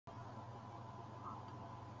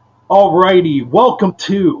Alrighty, welcome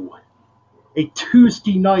to a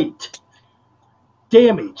Tuesday night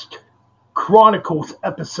Damaged Chronicles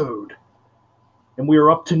episode. And we are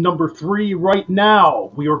up to number 3 right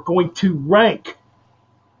now. We are going to rank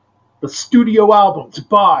the studio albums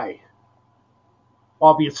by,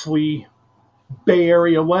 obviously, Bay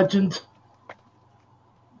Area legends.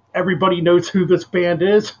 Everybody knows who this band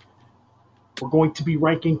is. We're going to be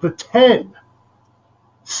ranking the 10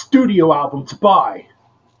 studio albums by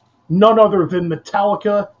none other than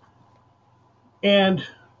Metallica. And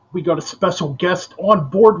we got a special guest on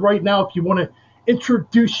board right now. If you want to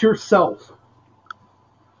introduce yourself.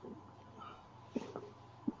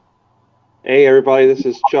 Hey everybody, this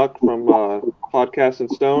is Chuck from Podcast and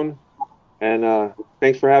Stone, and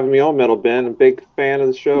thanks for having me on, Metal Ben. I'm a big fan of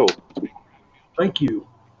the show. Thank you.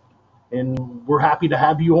 And we're happy to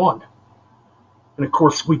have you on. And of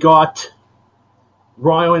course we got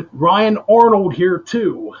Ryan Arnold here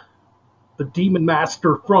too, the Demon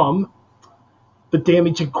Master from the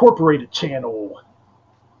Damage Incorporated channel.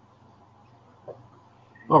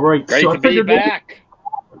 All right, great to be back.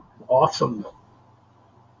 Awesome.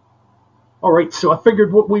 All right, so I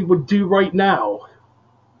figured what we would do right now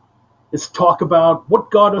is talk about what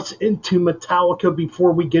got us into Metallica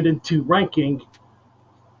before we get into ranking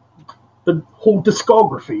the whole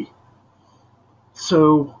discography.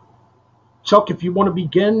 So, Chuck, if you want to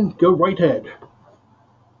begin, go right ahead.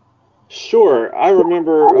 Sure. I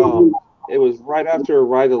remember it was right after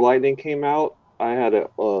Ride the Lightning came out. I had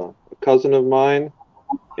a cousin of mine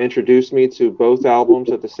introduced me to both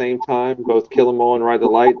albums at the same time, both Kill 'Em All and Ride the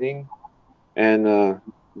Lightning. And that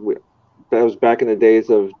was back in the days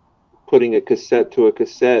of putting a cassette to a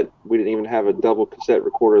cassette. We didn't even have a double cassette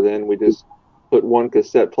recorder then. We just put one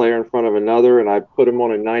cassette player in front of another, and I put them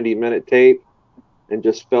on a 90-minute tape and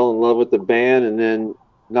just fell in love with the band. And then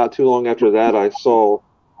not too long after that, I saw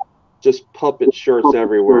just puppet shirts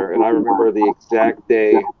everywhere. And I remember the exact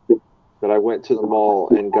day that I went to the mall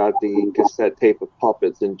and got the cassette tape of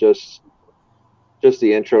Puppets, and just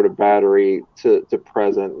the intro to Battery to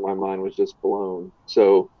Present, my mind was just blown.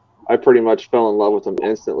 So I pretty much fell in love with them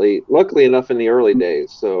instantly, luckily enough in the early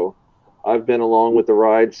days. So I've been along with the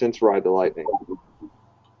ride since Ride the Lightning.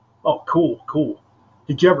 Oh, cool.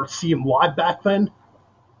 Did you ever see them live back then?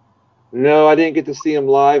 No, I didn't get to see them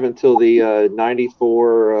live until the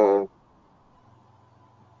 94,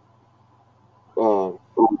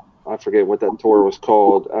 I forget what that tour was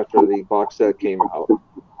called after the box set came out.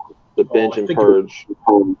 The Binge and Purge.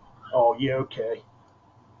 Oh, yeah, okay.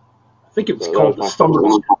 I think it was called the Summer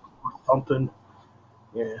or something.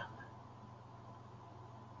 Yeah.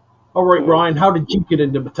 All right, Ryan, how did you get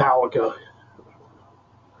into Metallica?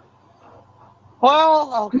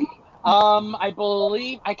 Well, I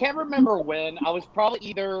believe, I can't remember when. I was probably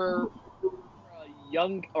either a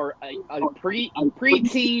young or a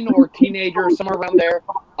preteen or teenager, somewhere around there.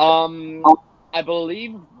 I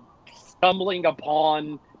believe stumbling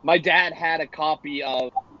upon, my dad had a copy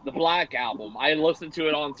of the Black Album. I listened to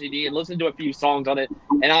it on CD and listened to a few songs on it,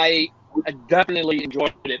 and I definitely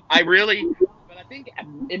enjoyed it. But I think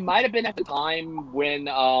it might have been at the time when,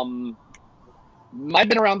 might have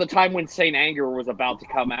been around the time when Saint Anger was about to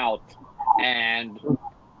come out, and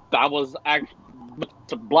that was actually,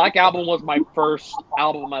 the Black Album was my first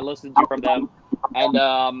album I listened to from them, and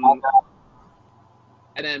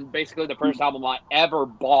then basically the first album I ever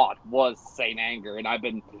bought was Saint Anger, and I've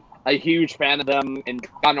been a huge fan of them and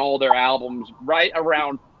gotten all their albums right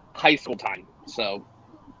around high school time. So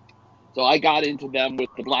I got into them with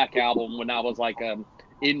the Black Album when I was like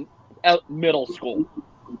in middle school.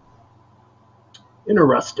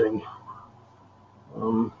 Interesting.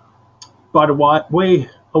 By the way,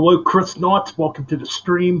 hello, Chris Knotts. Welcome to the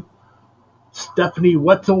stream. Stephanie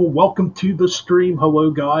Wetzel, welcome to the stream.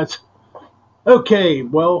 Hello, guys. Okay,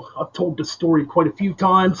 well, I've told this story quite a few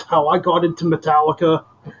times, how I got into Metallica.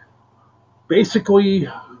 Basically,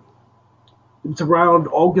 it was around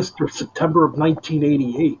August or September of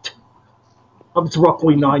 1988. I was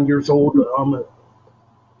roughly 9 years old.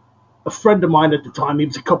 A friend of mine at the time, he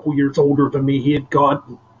was a couple years older than me, he had got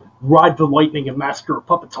Ride the Lightning and Master of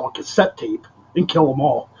Puppets on cassette tape and Kill 'Em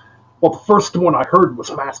All. Well, the first one I heard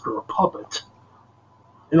was Master of Puppets.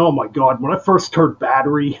 And oh my God, when I first heard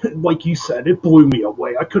Battery, like you said, it blew me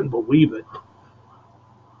away. I couldn't believe it.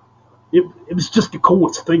 It was just the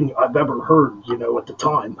coolest thing I've ever heard, at the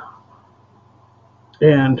time.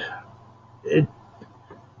 And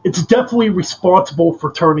it's definitely responsible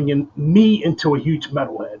for turning me into a huge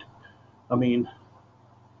metalhead. I mean,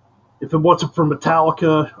 if it wasn't for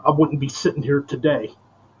Metallica, I wouldn't be sitting here today,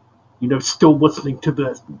 still listening to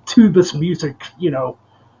this music,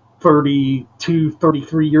 32,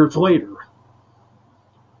 33 years later.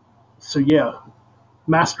 So yeah,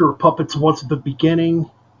 Master of Puppets was the beginning,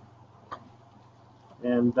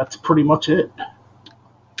 and that's pretty much it.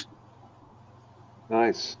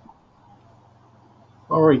 Nice.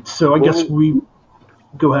 All right, so I guess we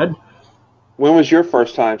go ahead. When was your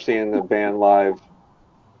first time seeing the band live?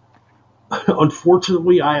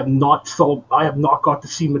 Unfortunately, I have not got to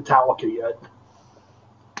see Metallica yet.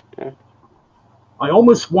 Okay. I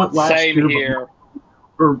almost went last Same year, here.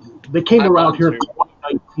 or they came I around want here in to.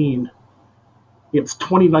 2019. It was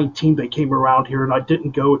 2019 they came around here, and I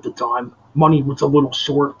didn't go at the time. Money was a little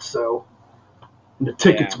short, so and the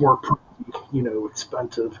tickets Yeah. were pretty,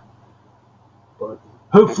 expensive. But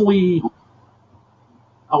hopefully,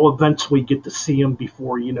 I'll eventually get to see them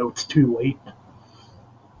before it's too late.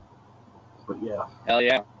 But yeah. Hell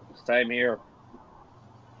yeah. Same here.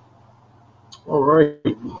 All right.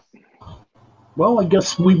 Well, I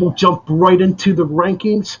guess we will jump right into the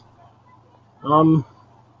rankings.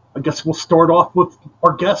 I guess we'll start off with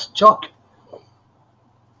our guest, Chuck.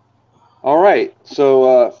 All right.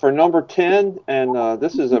 So for number 10, and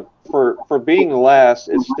this is for being last,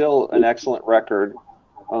 it's still an excellent record.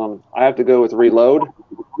 I have to go with Reload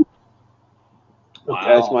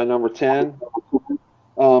as my number 10.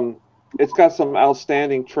 It's got some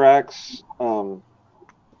outstanding tracks.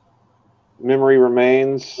 Memory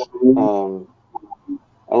Remains.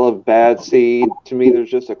 I love Bad Seed. To me, there's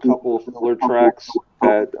just a couple of filler tracks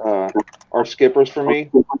that are skippers for me.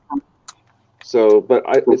 So, but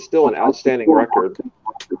it's still an outstanding record.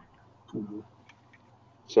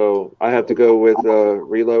 So I have to go with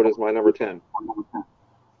Reload as my number 10.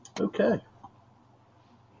 Okay.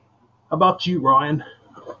 How about you, Ryan?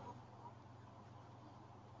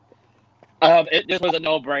 This was a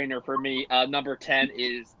no-brainer for me. Number 10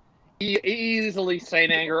 is easily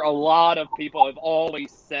Saint Anger. A lot of people have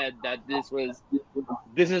always said that this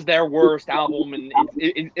is their worst album, and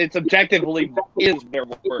it's objectively is their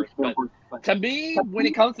worst. But to me, when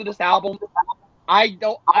it comes to this album, I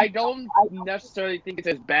don't necessarily think it's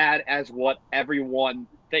as bad as what everyone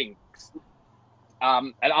thinks.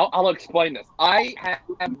 And I'll explain this. I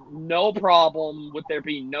have no problem with there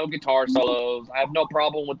being no guitar solos. I have no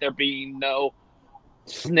problem with there being no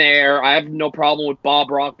snare. I have no problem with Bob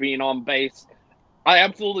Rock being on bass. I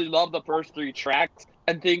absolutely love the first 3 tracks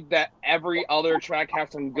and think that every other track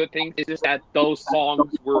has some good things. It's just that those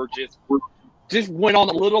songs were just went on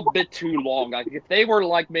a little bit too long. Like if they were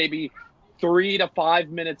like maybe 3 to 5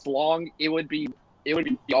 minutes long, it would be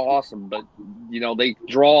awesome. But they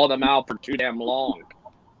draw them out for too damn long.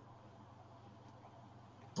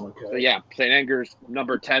 Okay. So yeah, Saint Anger's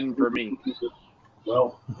number 10 for me.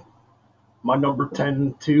 Well, my number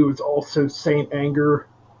 10 too is also Saint Anger.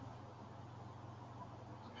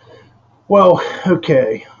 Well,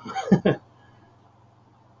 okay. A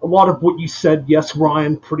lot of what you said, yes,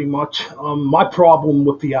 Ryan, pretty much. My problem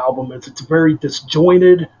with the album is it's very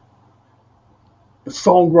disjointed. The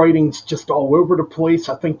songwriting's just all over the place.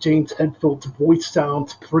 I think James Hetfield's voice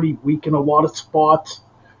sounds pretty weak in a lot of spots.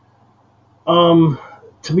 To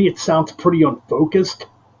me, it sounds pretty unfocused.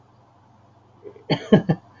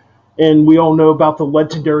 And we all know about the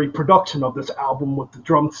legendary production of this album with the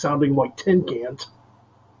drums sounding like tin cans.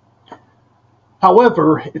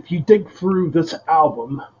 However, if you dig through this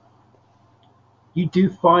album, you do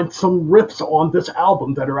find some riffs on this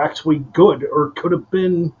album that are actually good or could have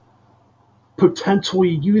been potentially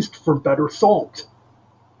used for better songs.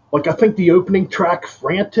 Like, I think the opening track,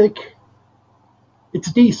 Frantic,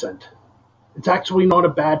 it's decent. It's actually not a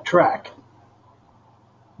bad track.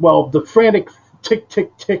 Well, the frantic tick,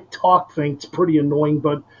 tick, tick talk thing's pretty annoying,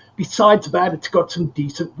 but besides that, it's got some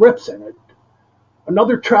decent riffs in it.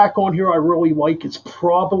 Another track on here I really like is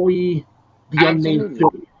probably the Unnamed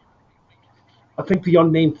Filling. I think the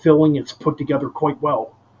Unnamed Filling is put together quite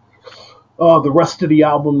well. The rest of the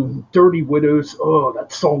album, Dirty Widows, that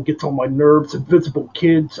song gets on my nerves. Invisible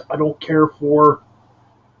Kids, I don't care for.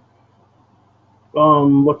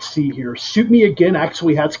 Let's see here. Shoot Me Again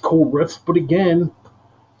actually has cool riffs, but again,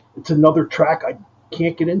 it's another track I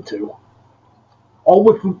can't get into. All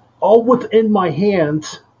Within My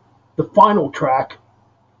Hands, the final track,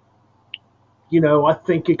 I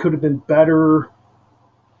think it could have been better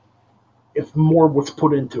if more was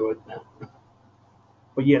put into it.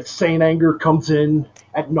 But yes, Saint Anger comes in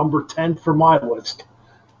at number 10 for my list.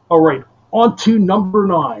 All right, on to number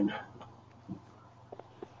 9.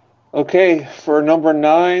 Okay, for number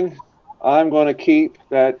 9, I'm going to keep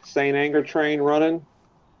that Saint Anger train running.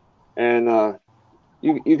 And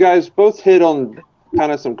you guys both hit on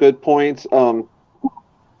kind of some good points.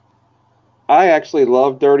 I actually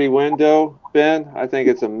love Dirty Window, Ben. I think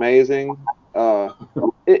it's amazing.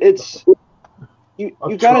 It's you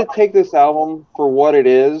got to take this album for what it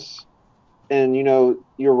is, and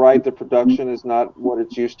you're right. The production is not what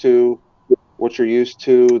it's used to, what you're used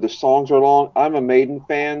to. The songs are long. I'm a Maiden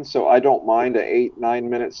fan, so I don't mind an 8-9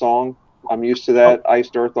 minute song. I'm used to that.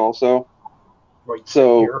 Iced Earth also. Right.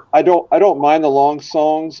 So Here. I don't mind the long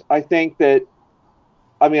songs. I think that.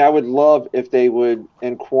 I mean, I would love if they would,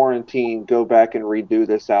 in quarantine, go back and redo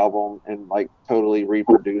this album and like totally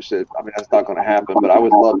reproduce it. I mean, that's not going to happen, but I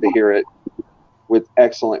would love to hear it with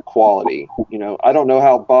excellent quality. I don't know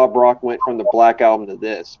how Bob Rock went from the Black Album to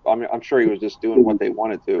this. I mean, I'm sure he was just doing what they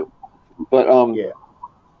wanted to. But Yeah.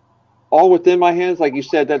 All Within My Hands, like you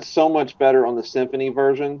said, that's so much better on the symphony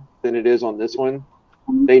version than it is on this one.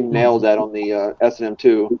 They nailed that on the S&M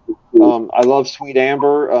 2. I love Sweet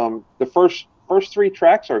Amber. The first 3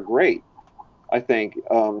 tracks are great, I think.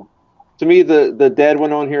 To me, the dead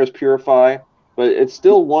one on here is Purify, but it's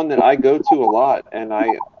still one that I go to a lot, and I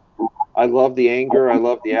love the anger, I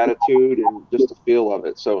love the attitude, and just the feel of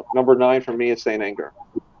it. So number 9 for me is Saint Anger.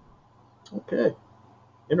 Okay.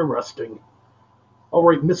 Interesting. All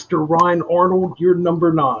right, Mr. Ryan Arnold, you're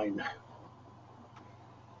number 9.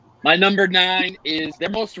 My number 9 is their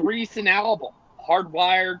most recent album,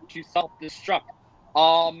 Hardwired to Self-Destruct.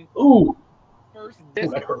 Ooh. First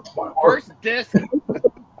disc. That hurts my heart. First disc.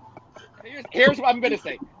 Here's what I'm gonna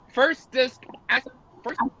say. First disc,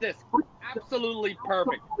 absolutely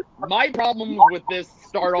perfect. My problem with this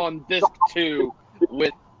start on disc 2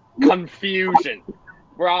 with Confusion,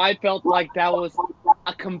 where I felt like that was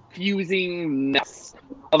a confusing mess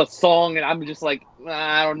of a song, and I'm just like,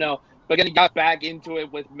 I don't know. But then he got back into it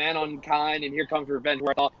with Mankind and Here Comes Revenge,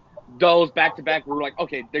 where I thought those back to back were like,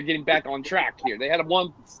 okay, they're getting back on track here. They had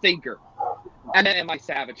one stinker. And then My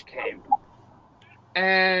Savage came.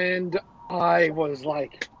 And I was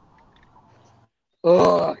like,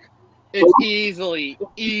 ugh. It's easily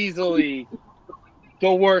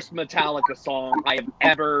the worst Metallica song I have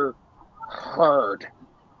ever heard.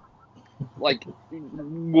 Like,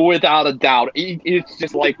 without a doubt. It's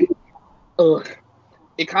just like, ugh.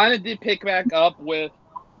 It kind of did pick back up with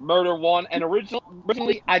Murder One, and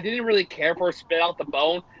originally I didn't really care for Spit Out the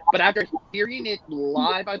Bone, but after hearing it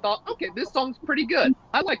live, I thought, okay, this song's pretty good.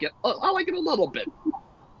 I like it. I like it a little bit.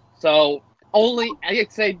 So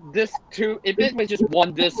I'd say disc 2. If it was just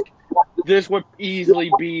one disc, this would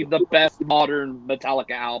easily be the best modern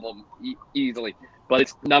Metallica album, easily. But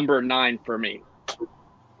it's number 9 for me.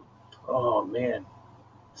 Oh man,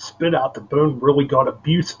 Spit Out the Bone really got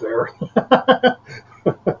abuse there.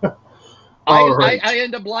 I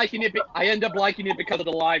end up liking it. I end up liking it because of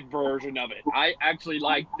the live version of it. I actually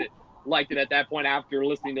liked it at that point after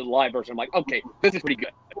listening to the live version. I'm like, okay, this is pretty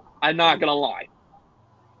good. I'm not gonna lie.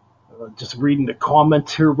 Just reading the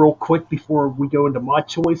comments here real quick before we go into my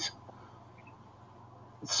choice.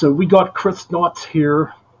 So we got Chris Knotts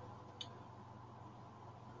here.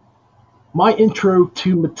 My intro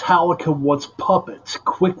to Metallica was Puppets.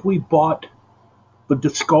 Quickly bought the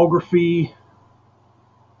discography.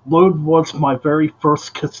 Load was my very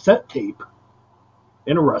first cassette tape.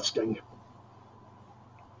 Interesting.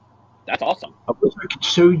 That's awesome. I wish I could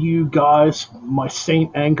show you guys my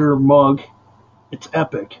Saint Anger mug. It's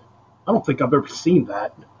epic. I don't think I've ever seen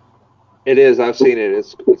that. It is. I've seen it.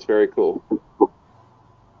 It's very cool.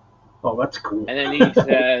 Oh, that's cool. And then he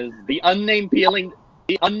says, The unnamed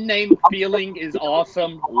feeling is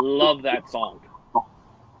awesome. Love that song.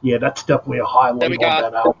 Yeah, that's definitely a highlight on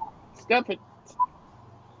that album. Stephanie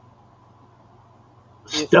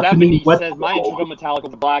says, my intro to Metallica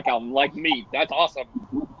was the Black Album, like me. That's awesome.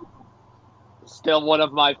 Still one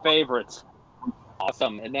of my favorites.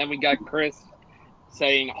 Awesome. And then we got Chris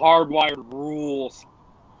saying Hardwired rules.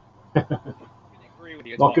 I agree with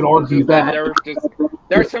you. Not going to argue that.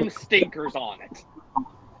 There's some stinkers on it.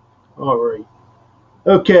 All right.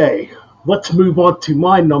 Okay, let's move on to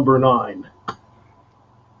my number 9.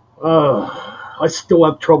 I still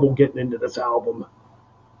have trouble getting into this album.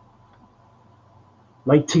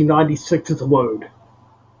 1996's Load.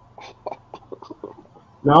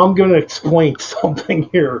 Now I'm going to explain something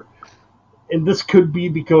here. And this could be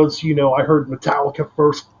because, I heard Metallica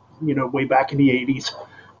first, way back in the 80s.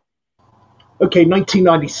 Okay,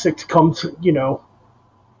 1996 comes,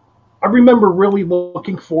 I remember really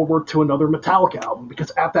looking forward to another Metallica album because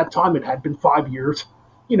at that time it had been 5 years.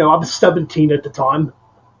 I was 17 at the time.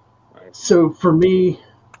 Right. So for me,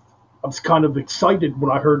 I was kind of excited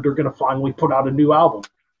when I heard they're going to finally put out a new album.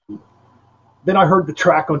 Then I heard the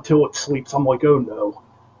track Until It Sleeps. I'm like, oh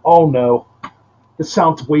no. This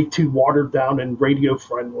sounds way too watered down and radio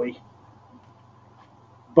friendly.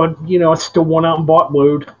 But, I still went out and bought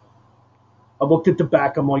Load. I looked at the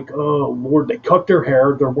back. I'm like, oh, Lord, they cut their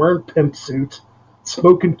hair. They're wearing pimp suits,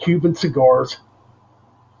 smoking Cuban cigars.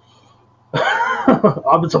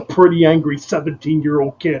 I was a pretty angry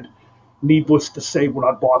 17-year-old kid, needless to say, when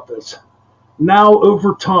I bought this. Now,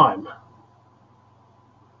 over time,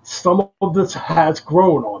 some of this has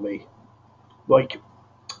grown on me. Like,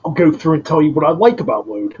 I'll go through and tell you what I like about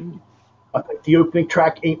Load. I think the opening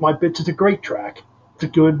track, Ain't My Bitch, is a great track. It's a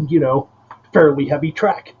good, fairly heavy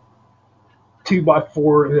track.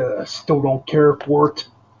 2x4, still don't care for it.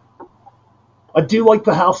 I do like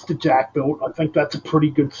The House that Jack Built. I think that's a pretty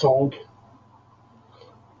good song.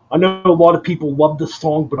 I know a lot of people love this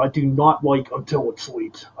song, but I do not like Until It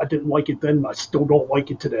Sleeps. I didn't like it then, and I still don't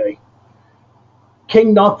like it today.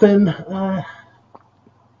 King Nothing,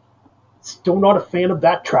 still not a fan of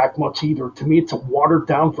that track much either. To me, it's a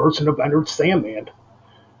watered-down version of Enter Sandman.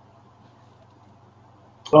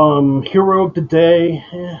 Hero of the Day,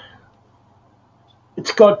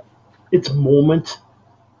 it's got its moment.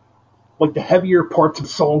 Like, the heavier parts of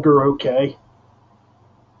the song are okay.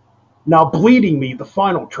 Now, Bleeding Me, the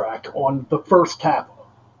final track on the first half,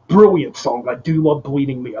 brilliant song. I do love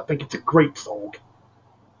Bleeding Me. I think it's a great song.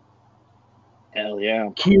 Hell yeah.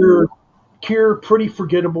 Cure, pretty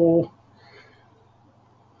forgettable.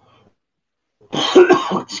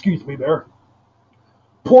 Excuse me there.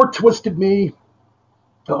 Poor Twisted Me,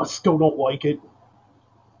 still don't like it.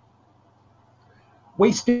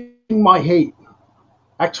 Wasting My Hate,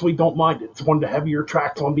 actually don't mind it. It's one of the heavier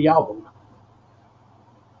tracks on the album.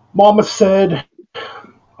 Mama Said,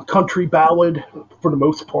 a country ballad for the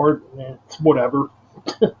most part. It's whatever.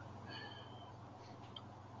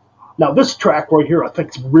 Now, this track right here, I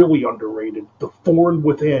think is really underrated. The Thorn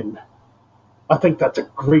Within. I think that's a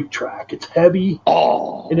great track. It's heavy,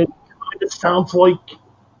 and it kind of sounds like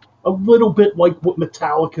a little bit like what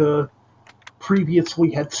Metallica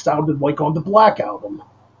previously had sounded like on the Black Album.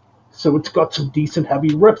 So it's got some decent heavy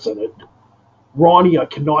riffs in it. Ronnie, I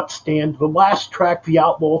cannot stand. The last track, The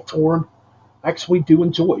Outlaw Torn, I actually do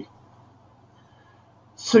enjoy.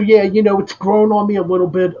 So yeah, it's grown on me a little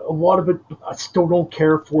bit. A lot of it I still don't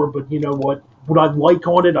care for, but you know what? What I like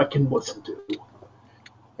on it, I can listen to.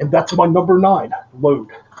 And that's my number 9, Load.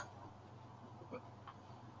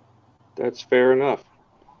 That's fair enough.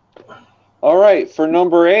 All right, for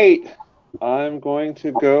number 8, I'm going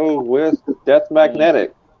to go with Death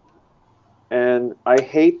Magnetic. And I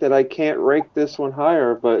hate that I can't rank this one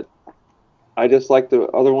higher, but I just like the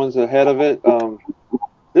other ones ahead of it.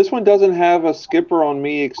 This one doesn't have a skipper on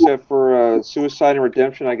me except for Suicide and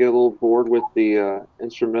Redemption. I get a little bored with the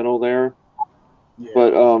instrumental there. Yeah.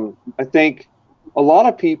 But I think a lot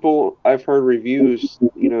of people, I've heard reviews,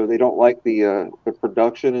 they don't like the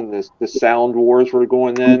production and the sound wars we're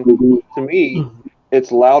going in. To me,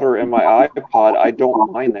 it's louder in my iPod. I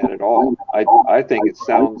don't mind that at all. I think it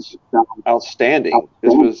sounds outstanding.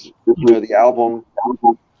 This was, the album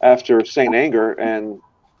after Saint Anger, and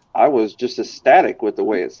I was just ecstatic with the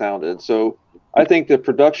way it sounded. So I think the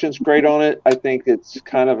production's great on it. I think it's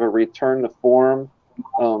kind of a return to form.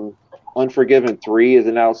 Unforgiven 3 is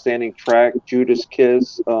an outstanding track. Judas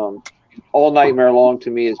Kiss, All Nightmare Long to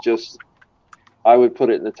me is just, I would put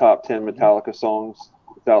it in the top 10 Metallica songs.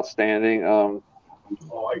 It's outstanding. I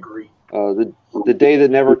agree. The Day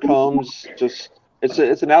That Never Comes, just it's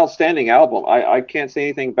an outstanding album. I can't say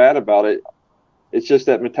anything bad about it. It's just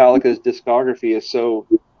that Metallica's discography is so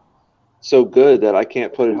good that I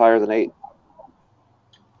can't put it higher than 8.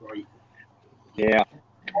 Right. Yeah.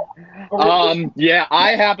 Yeah,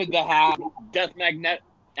 I happen to have Death Magnetic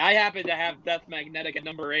at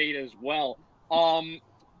number 8 as well.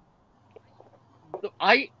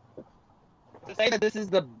 To say that this is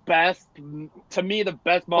the best, to me, the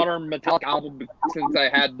best modern Metallica album since I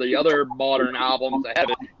had the other modern albums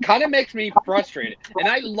ahead of it, kind of makes me frustrated. And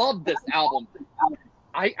I love this album.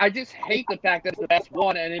 I just hate the fact that it's the best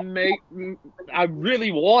one, and I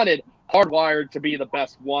really wanted Hardwired to be the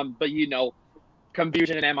best one, but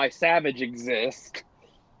Confusion and Am I Savage exist.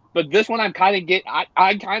 But this one I kind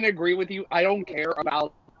of agree with you. I don't care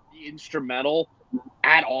about the instrumental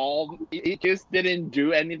at all. It just didn't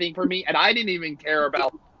do anything for me, and I didn't even care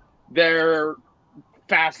about their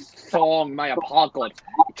fast song, My Apocalypse.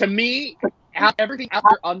 To me, everything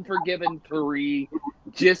after Unforgiven 3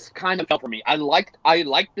 just kind of fell for me. I liked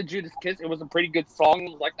the Judas Kiss. It was a pretty good song.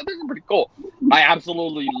 I was like, oh, this is pretty cool. I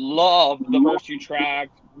absolutely loved the first 2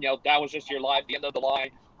 tracks. That Was Just Your Life, The End of the Line,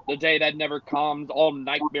 The Day That Never Comes, All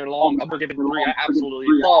Nightmare Long, Unforgiven 3, I absolutely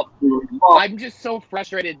love. I'm just so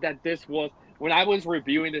frustrated that this was, when I was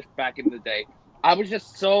reviewing this back in the day, I was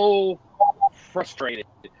just so frustrated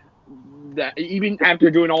that even after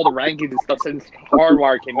doing all the rankings and stuff since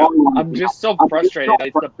Hardwire came out, I'm just so frustrated that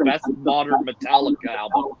it's the best modern Metallica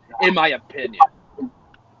album, in my opinion.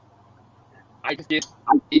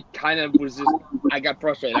 It kind of was just, I got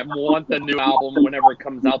frustrated. I want the new album whenever it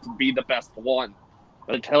comes out to be the best one.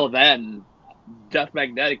 But until then, Death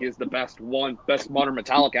Magnetic is the best modern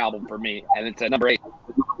Metallica album for me, and it's at number 8.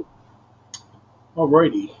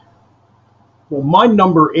 Alrighty. Well, my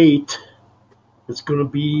number 8 is going to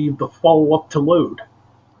be the follow-up to Load,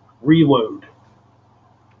 Reload.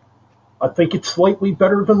 I think it's slightly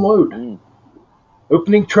better than Load.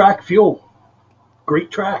 Opening track, Fuel.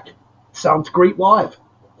 Great track. Sounds great live.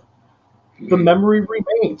 The Memory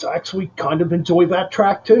Remains. I actually kind of enjoy that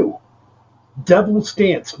track too. Devil's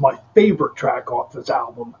Dance, my favorite track off this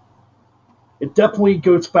album. It definitely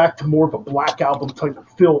goes back to more of a Black Album type of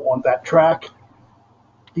feel on that track.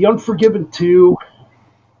 The Unforgiven 2,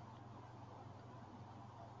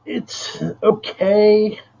 it's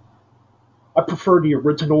okay. I prefer the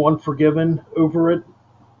original Unforgiven over it.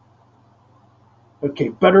 Okay,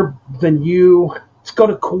 Better Than You. It's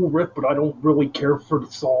got a cool riff, but I don't really care for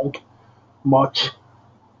the song much.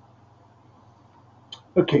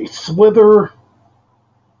 Okay, Slither.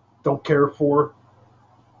 Don't care for.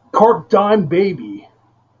 Carp Dime Baby.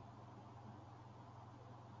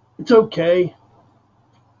 It's okay.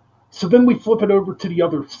 So then we flip it over to the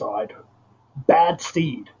other side. Bad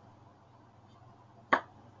Seed.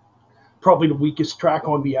 Probably the weakest track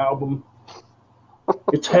on the album.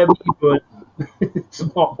 It's heavy, but it's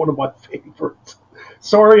not one of my favorites.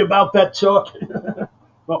 Sorry about that, Chuck.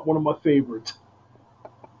 Not one of my favorites.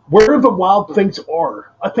 Where the Wild Things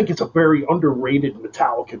Are, I think it's a very underrated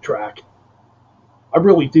Metallica track. I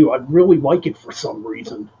really do. I really like it for some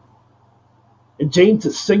reason. And James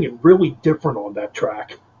is singing really different on that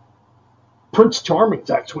track. Prince Charming's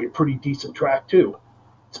actually a pretty decent track, too.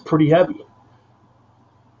 It's pretty heavy.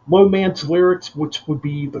 Low Man's Lyrics, which would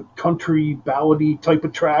be the country ballady type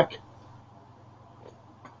of track.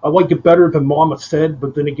 I like it better than Mama Said,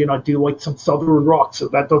 but then again, I do like some Southern rock, so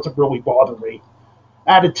that doesn't really bother me.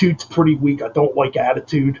 Attitude's pretty weak. I don't like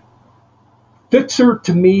Attitude. Fixer,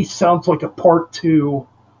 to me, sounds like a part 2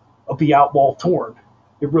 of The Outlaw Torn.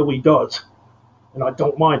 It really does. And I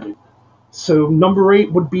don't mind it. So number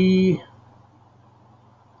 8 would be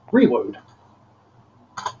Reload.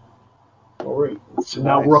 All right. So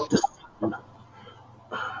now we're up to 7.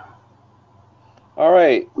 All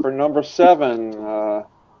right. For number 7, I'm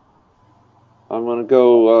going to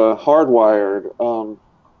go Hardwired.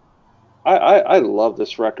 I love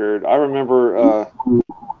this record. I remember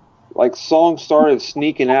like songs started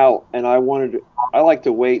sneaking out, and I like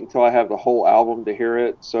to wait until I have the whole album to hear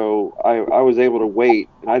it. So I was able to wait,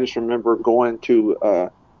 and I just remember going to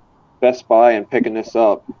Best Buy and picking this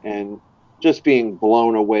up and just being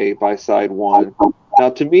blown away by side 1. Now,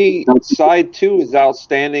 to me, side 2 is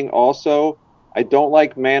outstanding also. I don't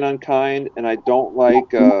like Man Unkind, and I don't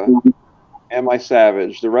like Am I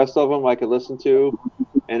Savage. The rest of them I could listen to.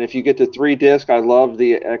 And if you get to 3 disc, I love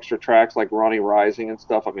the extra tracks like Ronnie Rising and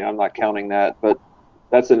stuff. I mean, I'm not counting that, but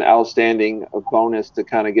that's an outstanding bonus to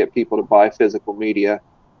kind of get people to buy physical media.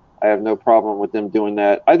 I have no problem with them doing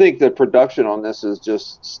that. I think the production on this is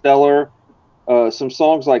just stellar. Some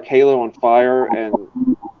songs like Halo on Fire and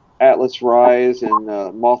Atlas Rise and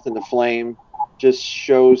Moth in the Flame just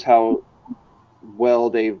shows how well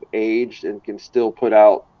they've aged and can still put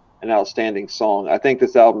out an outstanding song. I think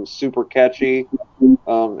this album's super catchy.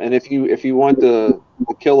 And if you want the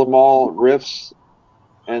Kill 'Em All riffs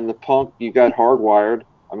and the punk, you got Hardwired.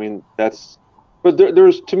 I mean, that's. But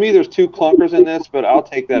there's 2 clunkers in this, but I'll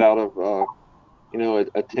take that out of a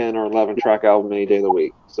 10 or 11 track album any day of the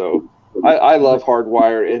week. So I love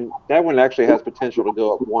Hardwired, and that one actually has potential to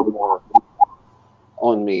go up 1 more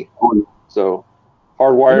on me. So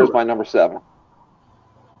Hardwired is my number 7.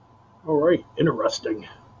 All right, interesting.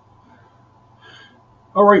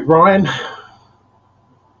 All right, Ryan.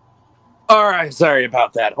 All right, sorry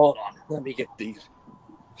about that. Hold on. Let me get these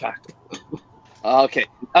facts. Okay.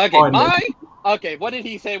 Okay, what did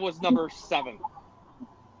he say was number 7?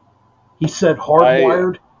 He said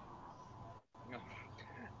Hardwired.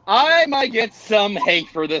 I might get some hate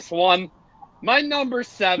for this one. My number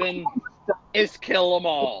 7 is Kill 'Em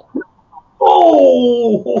All.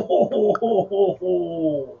 Oh!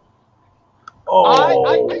 I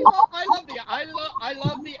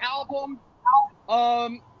love the album.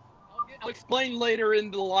 I'll explain later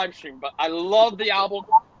in the live stream, but I love the album.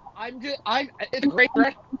 It's a great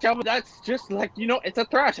thrash album. That's just like, it's a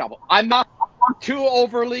thrash album. I'm not too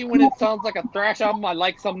overly when it sounds like a thrash album. I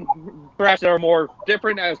like some thrash that are more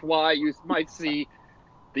different, as why you might see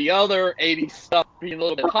the other 80s stuff being a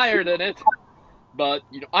little bit higher than it. But,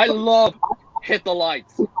 you know, I love Hit the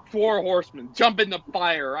Lights, Four Horsemen, Jump in the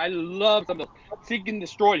Fire. I love some of the Seek and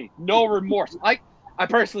Destroy, No Remorse. I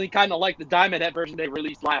personally kind of like the Diamond Head version they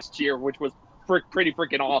released last year, which was pretty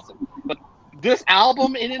freaking awesome. But this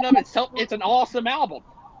album, in and of itself, it's an awesome album.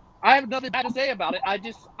 I have nothing bad to say about it. I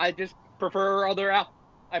just prefer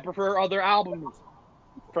other albums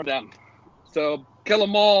from them. So Kill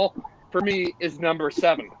 'Em All for me is number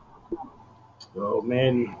 7. Oh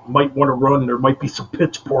man, you might want to run. There might be some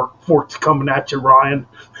pitchforks coming at you, Ryan.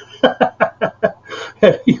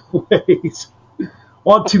 Anyways,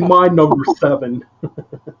 on to my number 7.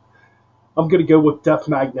 I'm gonna go with Death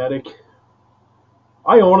Magnetic.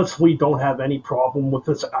 I honestly don't have any problem with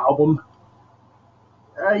this album.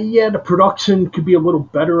 Yeah, the production could be a little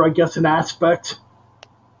better, I guess, in aspects.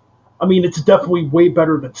 I mean, it's definitely way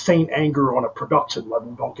better than Saint Anger on a production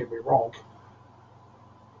level, don't get me wrong.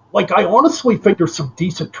 Like, I honestly think there's some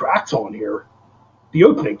decent tracks on here. The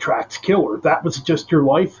opening track's killer. That Was Just Your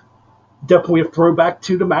Life. Definitely a throwback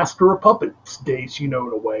to the Master of Puppets days, you know,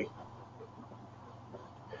 in a way.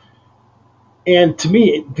 And to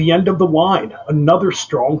me, the end of the line, another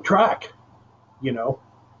strong track, you know.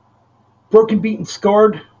 Broken, Beaten,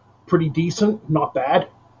 Scarred, pretty decent, not bad.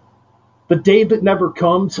 The Day That Never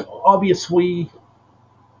Comes, obviously,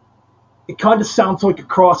 it kind of sounds like a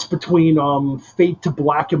cross between Fade to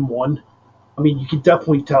Black and One. I mean, you can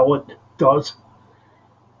definitely tell it does.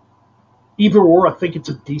 Either or, I think it's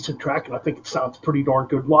a decent track, and I think it sounds pretty darn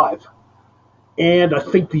good live. And I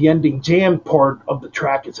think the ending jam part of the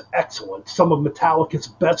track is excellent. Some of Metallica's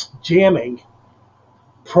best jamming,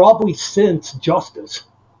 probably since Justice,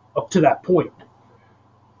 up to that point.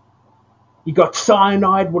 You got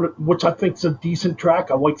Cyanide, which I think is a decent track.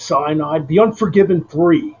 I like Cyanide. The Unforgiven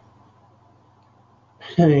 3.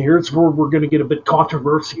 Here's where we're going to get a bit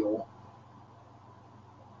controversial.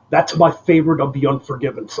 That's my favorite of the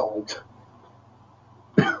Unforgiven songs.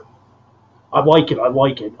 I like it.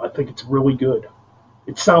 I think it's really good.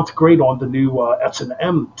 It sounds great on the new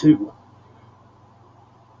S&M, too.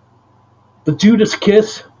 The Judas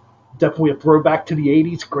Kiss, definitely a throwback to the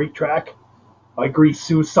 80s. Great track. I agree.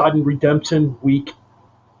 Suicide and Redemption, weak.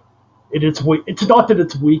 It's not that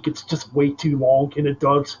it's weak, it's just way too long, and it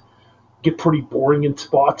does get pretty boring in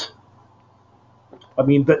spots. I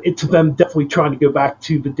mean, it's them definitely trying to go back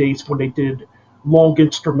to the days when they did long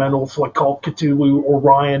instrumentals like Call of Cthulhu,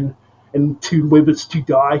 Orion, and To Live Is To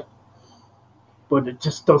Die. But it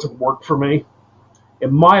just doesn't work for me.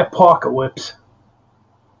 And My Apocalypse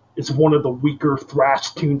is one of the weaker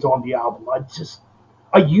thrash tunes on the album.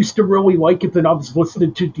 I used to really like it, then I was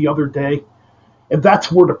listening to it the other day, and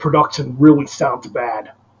that's where the production really sounds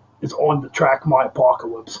bad, is on the track My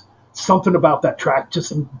Apocalypse. Something about that track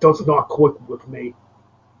just does not click with me.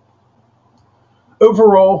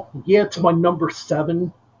 Overall, yeah, it's my number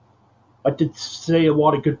 7. I did say a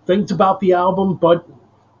lot of good things about the album, but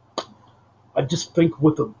I just think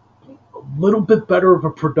with a little bit better of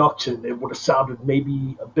a production, it would have sounded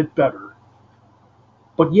maybe a bit better.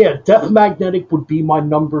 But yeah, Death Magnetic would be my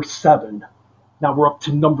number 7. Now we're up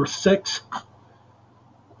to number 6.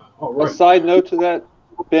 All right. A side note to that,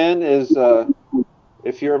 Ben, is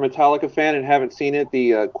if you're a Metallica fan and haven't seen it,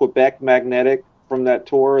 the Quebec Magnetic from that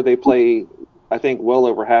tour, they play, I think, well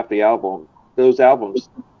over half the album. Those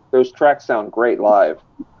tracks sound great live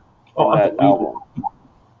on that album.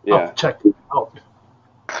 Yeah. I'll check it out.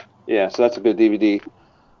 Yeah, so that's a good DVD.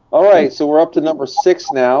 All right, so we're up to number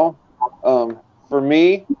 6 now. For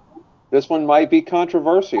me, this one might be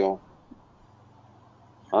controversial.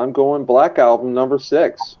 I'm going Black Album, number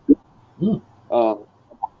 6.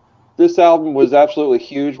 This album was absolutely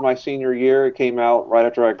huge my senior year. It came out right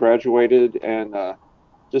after I graduated, and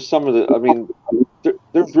just some of the, I mean,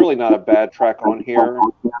 there's really not a bad track on here.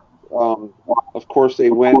 Of course, they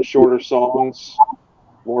went shorter songs,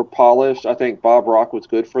 more polished. I think Bob Rock was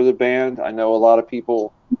good for the band. I know a lot of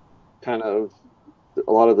people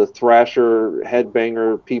a lot of the thrasher,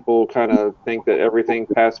 headbanger people kind of think that everything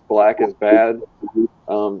past Black is bad.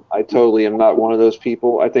 I totally am not one of those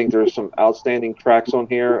people. I think there's some outstanding tracks on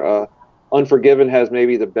here. Unforgiven has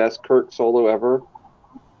maybe the best Kurt solo ever.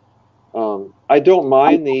 I don't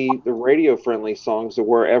mind the radio-friendly songs, the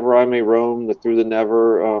Wherever I May Roam, the Through the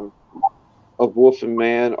Never, of Wolf and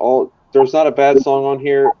Man. There's not a bad song on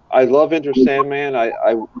here. I love Enter Sandman.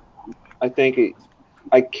 I think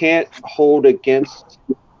I can't hold against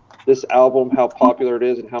this album how popular it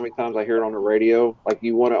is and how many times I hear it on the radio. Like,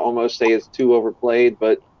 you want to almost say it's too overplayed,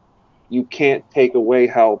 but you can't take away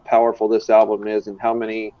how powerful this album is and how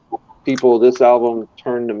many people this album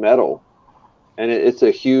turned to metal. And it's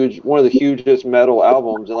one of the hugest metal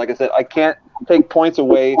albums. And like I said, I can't take points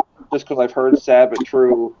away just because I've heard "Sad But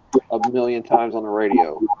True" a million times on the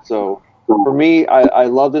radio. So for me, I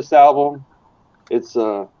love this album. It's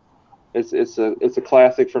a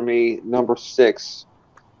classic for me. Number 6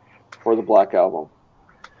 for the Black Album.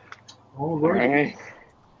 All right.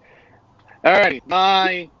 All right.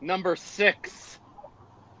 My number 6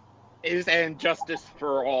 is "And Justice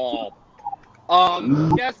for All."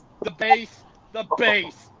 Yes, the bass,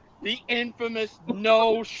 the infamous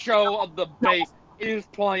no-show of the bass is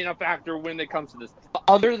playing a factor when it comes to this. But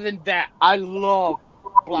other than that, I love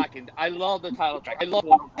Blackened. I love the title track. I love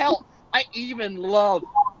hell. I even love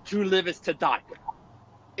 "To Live Is to Die."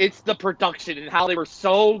 It's the production and how they were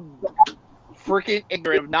so freaking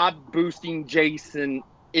ignorant of not boosting Jason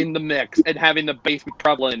in the mix and having the bass be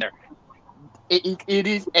prevalent in there. It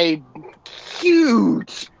is a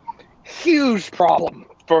huge problem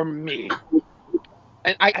for me.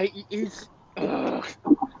 And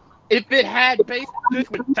if it had bass, this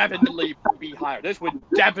would definitely be higher. This would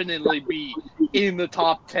definitely be in the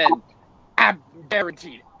top 10.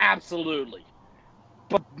 Guaranteed. Absolutely.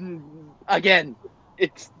 But again,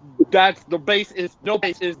 no bass is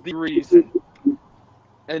the reason.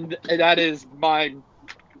 And that is my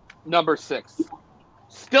number 6.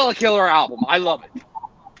 Still a killer album. I love it.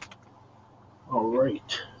 All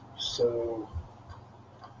right. So,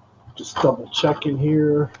 just double checking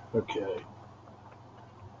here. Okay.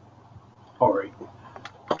 All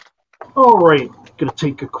right. Gonna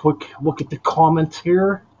take a quick look at the comments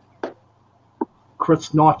here. Chris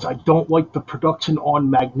Knotts, I don't like the production on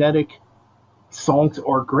Magnetic. Songs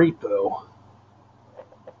are great though.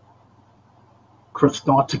 Chris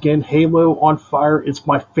Knotts again, Halo on Fire is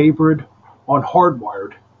my favorite on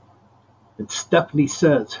Hardwired. And Stephanie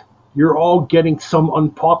says, you're all getting some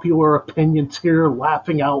unpopular opinions here,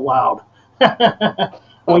 laughing out loud.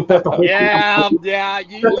 Ain't that the whole Yeah,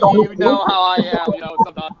 you know how I am,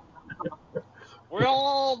 sometimes. We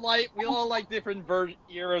all like different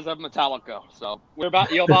eras of Metallica, so you're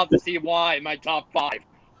about to see why in my top 5.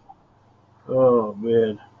 Oh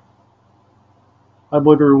man. I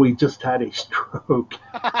literally just had a stroke.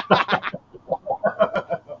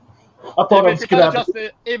 I thought I was going to have...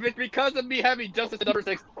 If it's because of me having Justice at number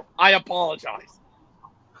 6, I apologize.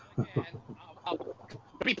 Again,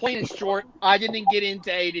 to be plain and short, I didn't get into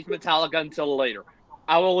 80s Metallica until later.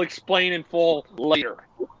 I will explain in full later.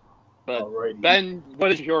 But Alrighty. Ben,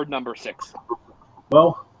 what is your number 6?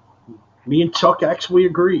 Well, me and Chuck actually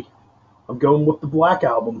agree. I'm going with the Black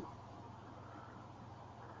Album.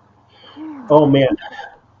 Oh man.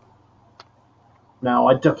 Now,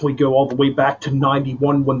 I definitely go all the way back to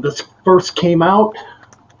 91 when this first came out.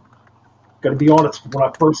 Gotta be honest, when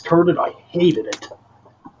I first heard it, I hated it.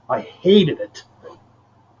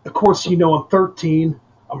 Of course, I'm 13.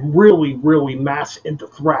 I'm really mass into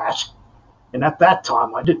thrash. And at that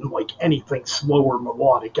time, I didn't like anything slow or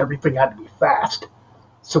melodic. Everything had to be fast.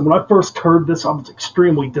 So when I first heard this, I was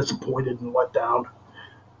extremely disappointed and let down.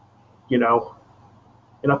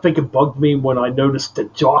 And I think it bugged me when I noticed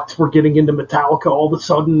that jocks were getting into Metallica all of a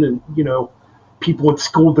sudden, and, people in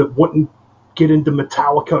school that wouldn't get into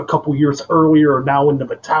Metallica a couple years earlier are now into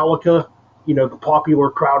Metallica, the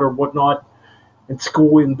popular crowd or whatnot in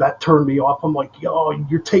school, and that turned me off. I'm like, yo,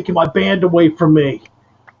 you're taking my band away from me.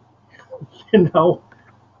 But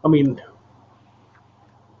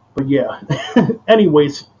yeah.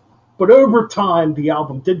 Anyways, but over time, the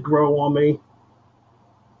album did grow on me.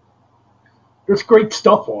 There's great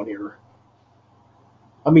stuff on here.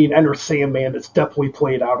 Enter Sandman is definitely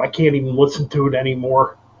played out. I can't even listen to it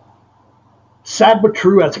anymore. Sad But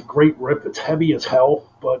True has a great riff. It's heavy as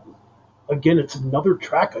hell, but again, it's another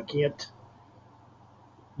track I can't,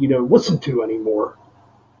 listen to anymore.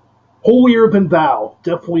 Holier Than Thou,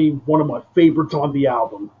 definitely one of my favorites on the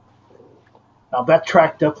album. Now, that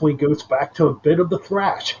track definitely goes back to a bit of the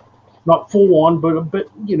thrash. Not full on, but a bit,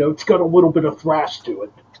 it's got a little bit of thrash to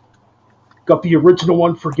it. Got the original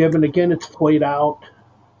Unforgiven. Again, it's played out.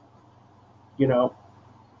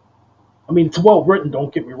 It's well written,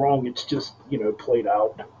 don't get me wrong. It's just, played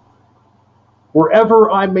out. Wherever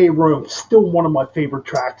I May Roam, still one of my favorite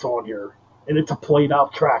tracks on here. And it's a played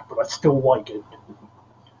out track, but I still like it.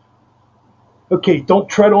 Okay, Don't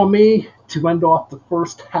Tread on Me to end off the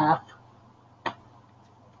first half.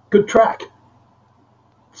 Good track.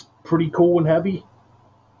 It's pretty cool and heavy.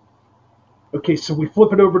 Okay, so we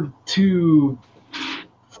flip it over to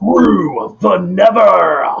Through the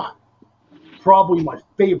Never. Probably my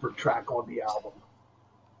favorite track on the album.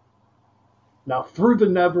 Now, Through the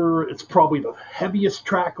Never is probably the heaviest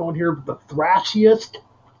track on here, but the thrashiest.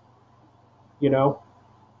 I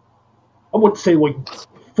wouldn't say like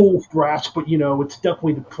full thrash, but it's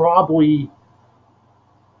definitely probably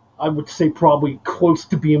I would say probably close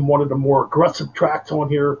to being one of the more aggressive tracks on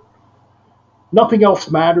here. Nothing else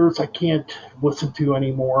matters. I can't listen to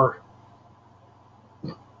anymore.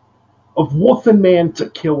 Of Wolfen Man, it's a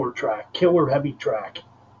killer track, killer heavy track.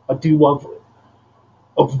 I do love it.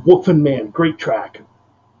 Of Wolfen Man, great track.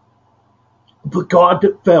 The God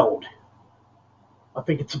That Felled. I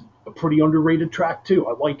think it's a pretty underrated track too.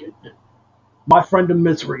 I like it. My Friend in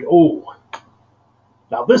Misery. Oh,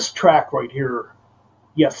 now this track right here,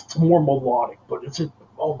 yes, it's more melodic, but it's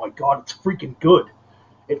oh my God, it's freaking good.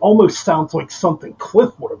 It almost sounds like something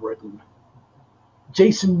Cliff would have written.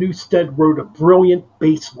 Jason Newsted wrote a brilliant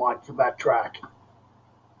bass line for that track.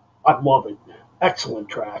 I love it. Excellent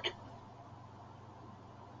track.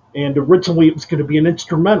 And originally it was going to be an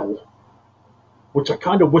instrumental, which I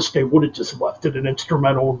kind of wish they would have just left it an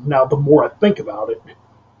instrumental now the more I think about it.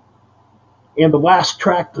 And the last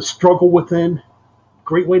track, The Struggle Within,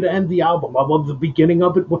 great way to end the album. I love the beginning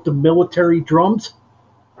of it with the military drums.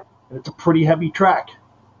 And it's a pretty heavy track.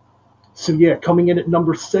 So yeah, coming in at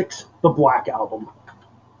number 6, the Black Album.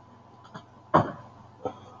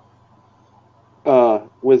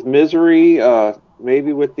 With Misery,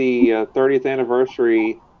 maybe with the 30th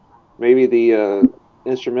anniversary, maybe the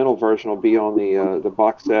instrumental version will be on the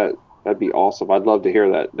box set. That'd be awesome. I'd love to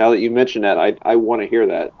hear that. Now that you mention that, I want to hear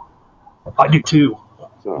that. I do too.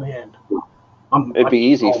 So, man, it'd be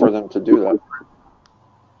easy for them to do that.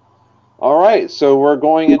 All right, so we're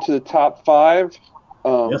going into the top 5.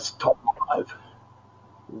 Yes, top 5.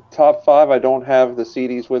 Top 5. I don't have the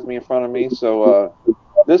CDs with me in front of me, so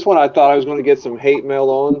this one I thought I was going to get some hate mail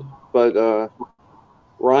on, but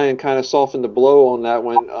Ryan kind of softened the blow on that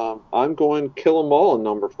one. I'm going Kill 'Em All in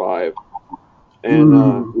number 5,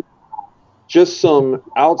 and just some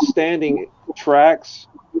outstanding tracks,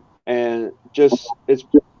 and just it's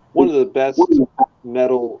one of the best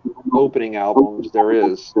metal opening albums there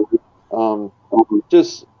is.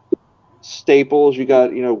 Just staples. You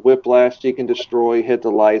got, Whiplash, You Can Destroy, Hit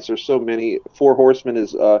the Lights. There's so many. Four Horsemen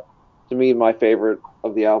is to me my favorite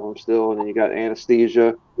of the album still, and then you got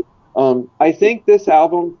Anesthesia. I think this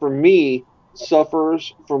album for me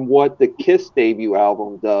suffers from what the Kiss debut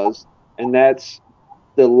album does, and that's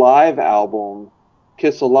the live album,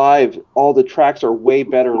 Kiss Alive. All the tracks are way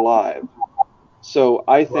better live. So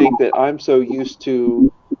I think that I'm so used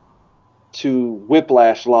to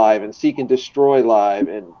Whiplash live and Seek and Destroy live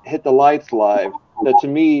and Hit the Lights live, that to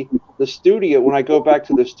me, the studio, when I go back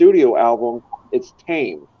to the studio album, it's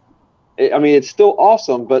tame. It's still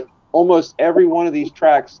awesome, but almost every one of these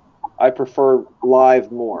tracks I prefer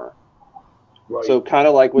live more. Right. So kind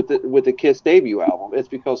of like with the Kiss debut album, it's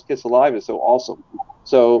because Kiss Alive is so awesome.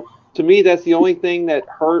 So to me, that's the only thing that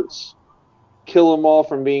hurts Kill 'Em All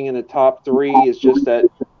from being in the top 3, is just that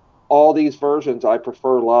all these versions I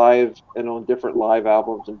prefer live and on different live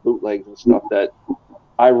albums and bootlegs and stuff, that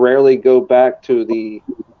I rarely go back to the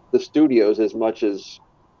studios as much as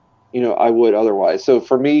I would otherwise. So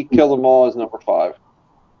for me, Kill 'Em All is number 5.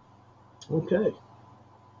 Okay.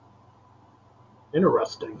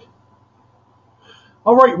 Interesting.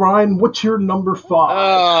 All right, Ryan, what's your number 5?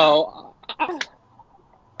 Oh,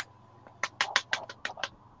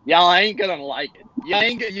 y'all ain't gonna like it.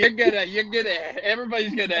 You're gonna.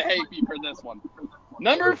 Everybody's gonna hate me for this one.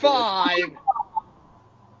 Number 5.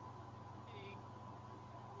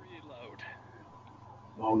 Reload.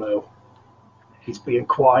 Oh no, he's being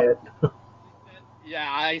quiet.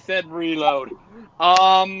 Yeah, I said Reload.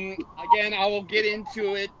 Again, I will get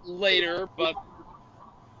into it later, but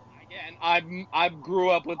again, I grew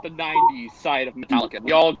up with the '90s side of Metallica.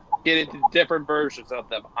 We all get into different versions of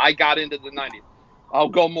them. I got into the '90s. I'll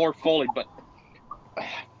go more fully, but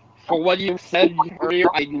for what you said earlier,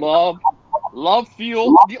 I love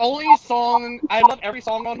Fuel. The only song, I love every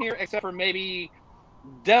song on here except for maybe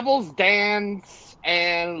Devil's Dance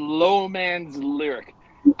and Low Man's Lyric.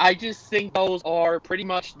 I just think those are pretty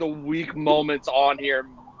much the weak moments on here.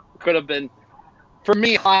 Could have been, for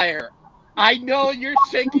me, higher. I know you're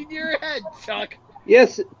shaking your head, Chuck.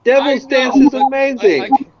 Yes, Devil's Dance is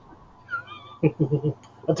amazing.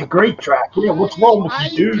 That's a great track. Yeah, what's wrong with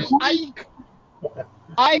you, dude?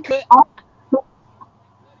 I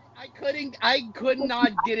could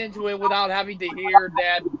not get into it without having to hear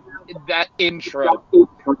that intro.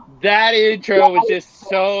 That intro was just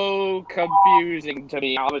so confusing to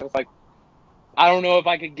me. I was just like, I don't know if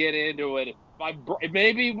I could get into it.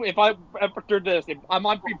 If I after this, I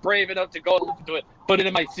might be brave enough to go listen to it, put it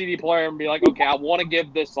in my CD player, and be like, okay, I want to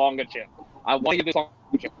give this song a chance.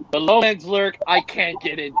 The Low Man's Lyric, I can't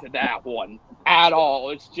get into that one at all.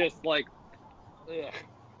 It's just like, ugh.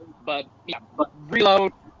 But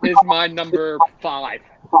Reload is my number 5.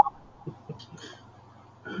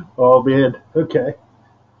 Oh man. Okay.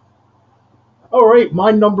 All right,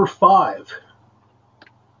 my number 5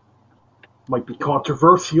 might be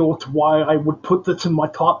controversial to why I would put this in my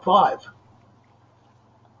top 5.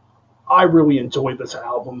 I really enjoy this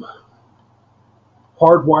album.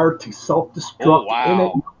 Hardwired to Self-Destruct Oh, wow. in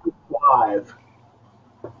at number 5.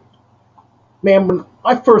 Man, when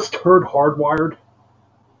I first heard Hardwired,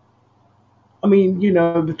 I mean,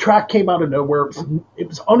 the track came out of nowhere. It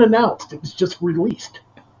was unannounced. It was just released.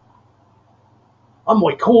 I'm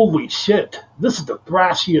like, holy shit, this is the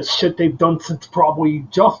thrashiest shit they've done since probably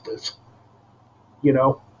Justice.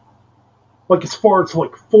 Like as far as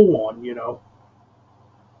like full on,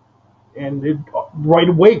 And it right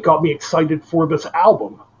away got me excited for this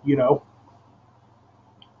album.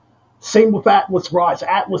 Same with Atlas Rise.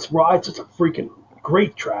 Atlas Rise is a freaking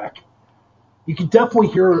great track. You can definitely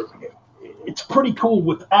hear, it's pretty cool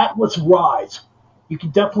with Atlas Rise. You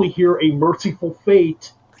can definitely hear a Merciful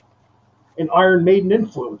Fate and Iron Maiden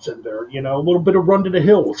influence in there. A little bit of Run to the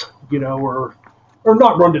Hills, or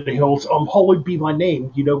not Run to the Hills, Hallowed Be My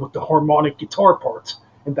Name, with the harmonic guitar parts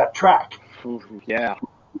in that track. Ooh, yeah.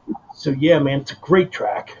 So yeah, man, it's a great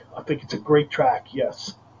track. I think it's a great track,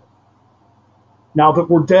 yes. Now That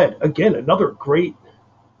We're Dead, again, another great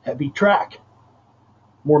heavy track.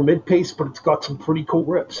 More mid-pace, but it's got some pretty cool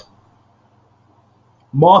riffs.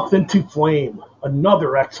 Moth into Flame,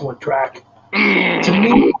 another excellent track. To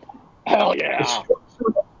me, hell yeah.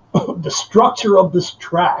 The structure of this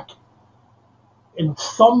track, in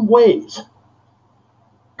some ways,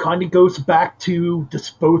 kind of goes back to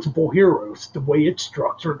Disposable Heroes, the way it's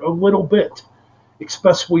structured a little bit,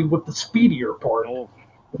 especially with the speedier part,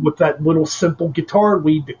 with that little simple guitar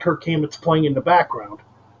lead that Kirk Hammett's playing in the background.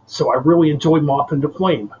 So I really enjoy Moth into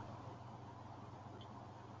Flame.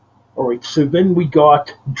 Alright, so then we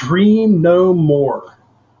got Dream No More.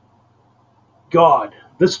 God,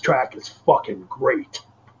 this track is fucking great.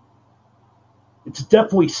 It's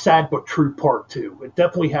definitely Sad But True Part 2. It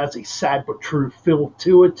definitely has a Sad But True feel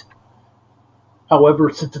to it. However,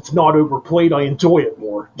 since it's not overplayed, I enjoy it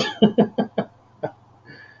more.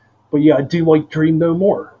 But yeah, I do like Dream No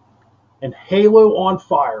More. And Halo on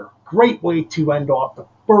Fire. Great way to end off the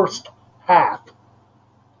first half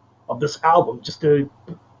of this album. Just an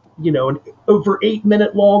over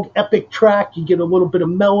 8-minute long epic track. You get a little bit of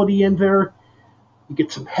melody in there. You get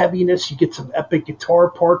some heaviness. You get some epic guitar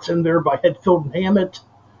parts in there by Hetfield and Hammett.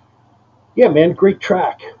 Yeah, man, great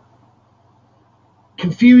track.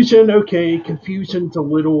 Confusion, okay. Confusion's a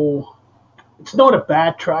little... It's not a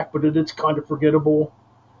bad track, but it is kind of forgettable.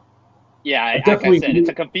 Yeah, like I said, it's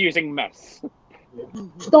a confusing mess.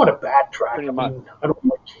 It's not a bad track. I mean,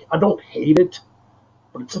 I don't hate it,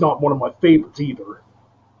 but it's not one of my favorites either.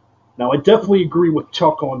 Now, I definitely agree with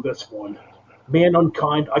Chuck on this one. Man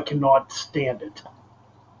Unkind, I cannot stand it.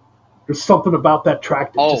 There's something about that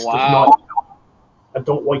track that does not... I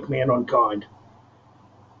don't like Man Unkind.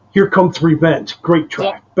 Here Comes Revenge, great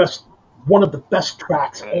track. One of the best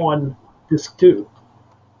tracks on disc 2.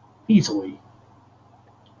 Easily.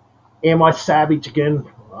 Am I Savage again?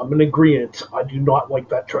 I'm in agreement. I do not like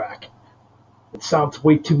that track. It sounds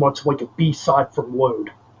way too much like a B-side from Load.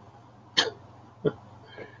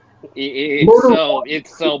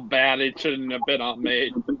 It's so bad it shouldn't have been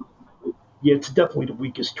made. Yeah, it's definitely the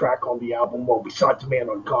weakest track on the album, well, besides Man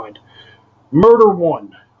Unkind. Murder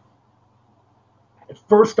One. At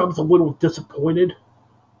first, I was a little disappointed,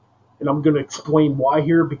 and I'm going to explain why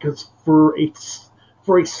here, because for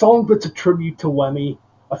a song that's a tribute to Lemmy,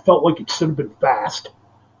 I felt like it should have been fast.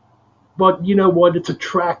 But you know what? It's a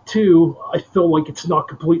track too. I feel like it's not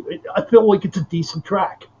completely... I feel like it's a decent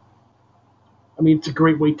track. I mean, it's a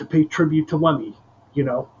great way to pay tribute to Lemmy,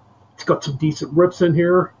 It's got some decent riffs in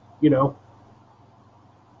here,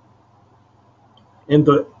 And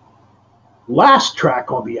the last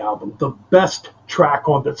track on the album, the best track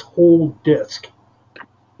on this whole disc,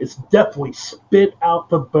 is definitely Spit Out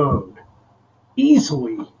the Bone.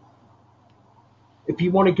 Easily. If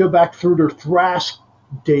you want to go back through their thrash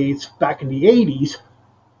days back in the 80s,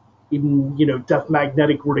 even, Death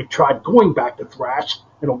Magnetic, where they tried going back to thrash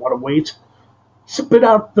in a lot of ways, Spit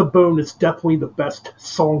Out the Bone is definitely the best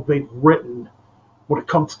song they've written when it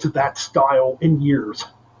comes to that style in years.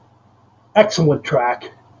 Excellent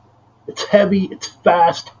track. It's heavy, it's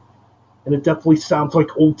fast, and it definitely sounds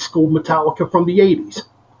like old school Metallica from the 80s.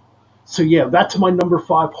 So yeah, that's my number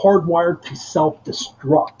 5, Hardwired to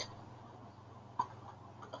Self-Destruct.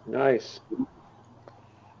 Nice.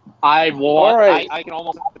 I can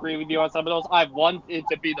almost agree with you on some of those. I want it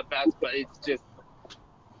to be the best, but it's just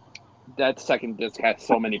that second disc has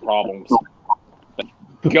so many problems. But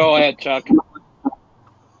go ahead, Chuck.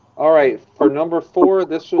 All right, for number 4,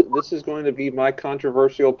 this is going to be my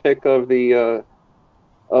controversial pick of the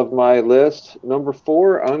of my list. Number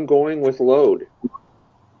 4, I'm going with Load,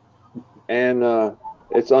 and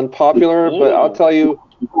it's unpopular, but I'll tell you,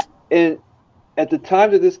 at the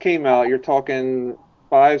time that this came out, you're talking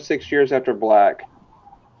 5-6 years after Black.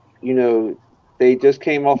 You know, they just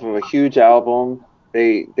came off of a huge album.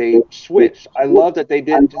 They switched. I love that they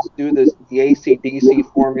didn't just do the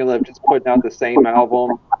AC/DC formula of just putting out the same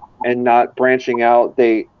album and not branching out.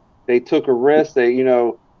 They took a risk. They,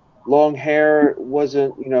 long hair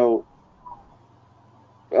wasn't,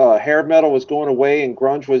 hair metal was going away and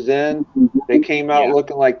grunge was in. They came out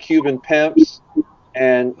looking like Cuban pimps,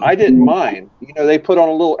 and I didn't mind. They put on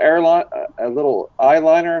a little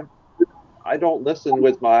eyeliner. I don't listen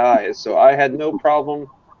with my eyes, so I had no problem.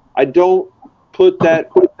 I don't put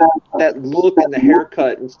that look and the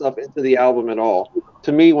haircut and stuff into the album at all.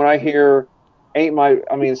 To me, when I hear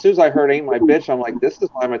as soon as I heard Ain't My Bitch, I'm like, this is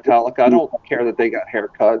my Metallica. I don't care that they got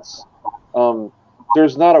haircuts.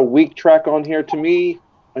 There's not a weak track on here. To me,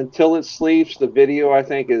 Until It Sleeps, the video, I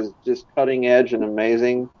think, is just cutting edge and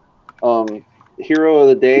amazing. Hero of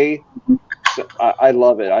the Day, I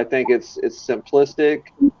love it. I think it's simplistic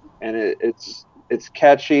and it's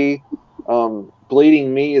catchy.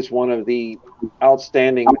 Bleeding Me is one of the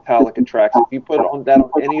outstanding Metallica tracks. If you put that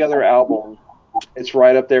on any other album, it's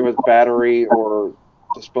right up there with Battery or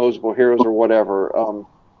Disposable Heroes or whatever.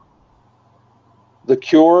 The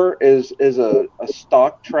Cure is a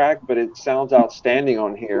stock track, but it sounds outstanding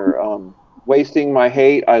on here. Wasting My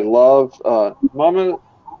Hate, I love. Mama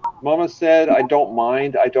Said, I don't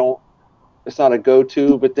mind. It's not a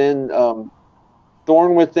go-to, but then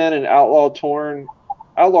Thorn Within and Outlaw Torn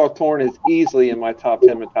is easily in my top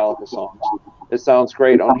 10 Metallica songs. It sounds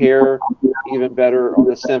great on here, even better on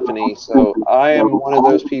the Symphony. So I am one of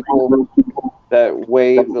those people that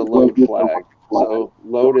wave the Load flag. So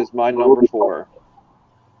Load is my number 4.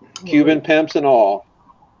 Cuban pimps and all.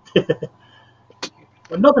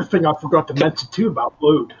 Another thing I forgot to mention too about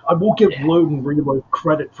Load, I will give Load and Reload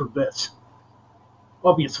credit for this.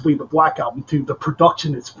 Obviously, the Black Album too. The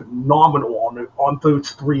production is phenomenal on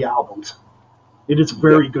those 3 albums. It is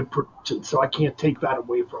very good production, so I can't take that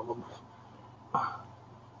away from them.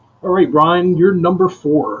 All right, Ryan, you're number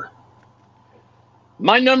 4.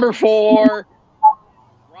 My number 4,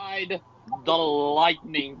 Ride the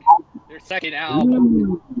Lightning, their second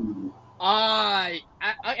album. I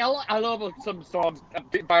love some songs.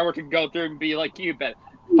 If I were to go through and be like you, but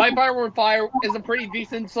Fight Fire with Fire is a pretty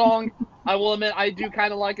decent song. I will admit I do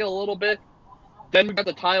kind of like it a little bit. Then we got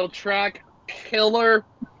the title track, Killer,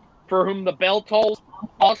 For Whom the Bell Tolls,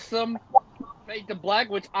 awesome. Fade to Black,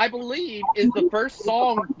 which I believe is the first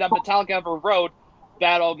song that Metallica ever wrote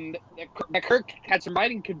that Kirk had some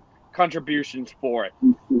writing contributions for it.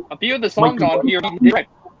 A few of the songs on here he did.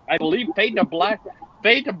 I believe Fade to Black,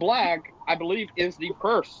 I believe, is the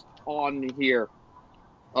first on here.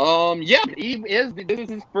 He is. This is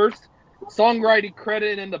his first songwriting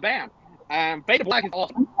credit in the band. Fade to Black is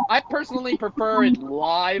awesome. I personally prefer it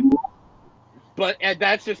live, but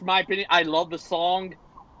that's just my opinion. I love the song.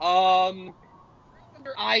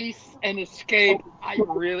 Under Ice and Escape, I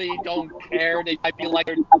really don't care. I feel like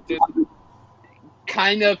they're just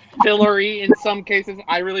kind of fillery in some cases.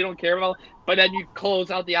 I really don't care about it. But then you close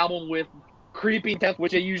out the album with Creeping Death,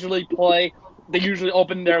 which they usually play. They usually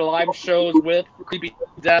open their live shows with Creeping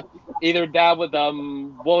Death. Either that with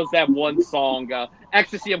what was that one song?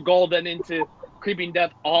 Ecstasy of Gold, and into Creeping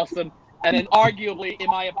Death, awesome. And then arguably, in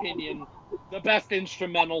my opinion, the best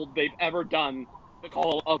instrumental they've ever done, The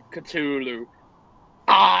Call of Cthulhu.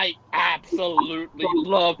 I absolutely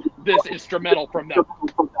love this instrumental from them.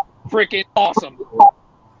 Freaking awesome.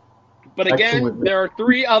 But again, there are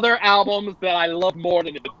 3 other albums that I love more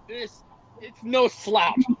than it. This, it's no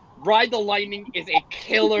slouch. Ride the Lightning is a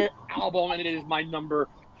killer album, and it is my number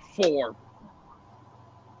 4.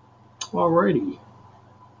 Alrighty.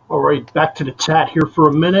 Alright, back to the chat here for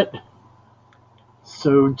a minute.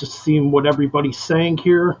 So just seeing what everybody's saying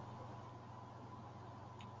here.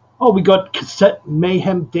 Oh, we got Cassette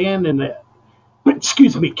Mayhem Dan in it.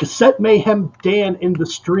 Cassette Mayhem Dan in the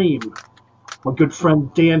stream. My good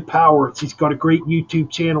friend Dan Powers. He's got a great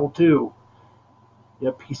YouTube channel too.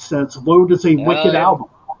 Yep, he says Load is a wicked album.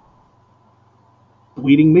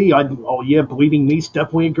 Bleeding Me. Bleeding Me's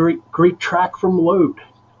definitely a great track from Load.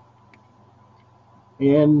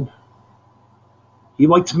 And he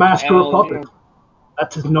likes Master of Puppets.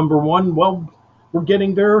 That's his number 1. Well, we're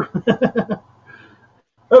getting there.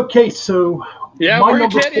 Okay, so we're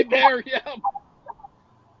getting there. Yeah.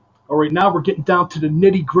 All right, now we're getting down to the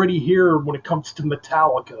nitty gritty here when it comes to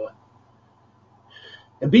Metallica.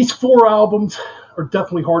 And these 4 albums are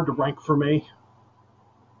definitely hard to rank for me.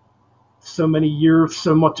 So many years,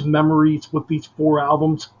 so much memories with these 4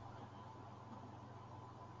 albums.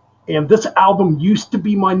 And this album used to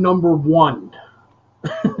be my number 1.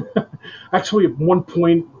 Actually, at one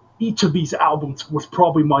point, each of these albums was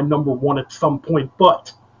probably my number 1 at some point.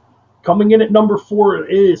 But coming in at number 4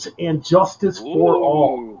 is And Justice for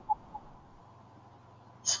All.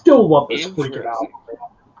 Still love this freaking album.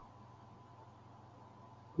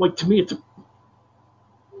 Like, to me, it's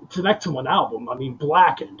an excellent album. I mean,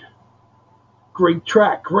 Blackened. Great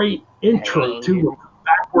track, great intro to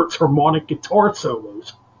backwards harmonic guitar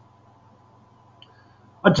solos.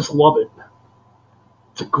 I just love it.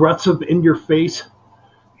 It's aggressive, in your face.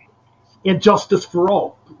 And Justice for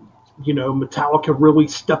All. You know, Metallica really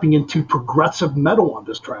stepping into progressive metal on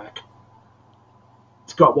this track.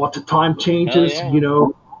 It's got lots of time changes. Yeah. You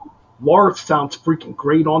know, Lars sounds freaking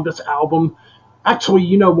great on this album. Actually,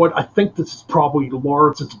 you know what? I think this is probably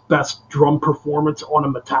Lars' best drum performance on a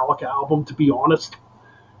Metallica album, to be honest.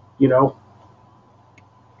 You know?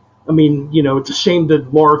 I mean, you know, it's a shame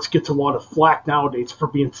that Lars gets a lot of flack nowadays for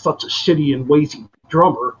being such a shitty and lazy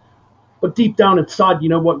drummer. But deep down inside, you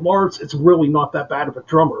know what? Lars is really not that bad of a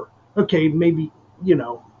drummer. Okay, maybe, you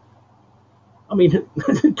know. I mean,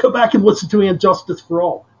 go back and listen to And Justice for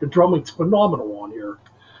All. The drumming's phenomenal on here.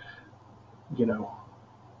 You know.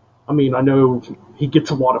 I mean, I know he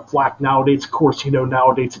gets a lot of flack nowadays. Of course, you know,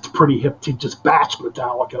 nowadays it's pretty hip to just bash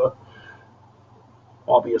Metallica,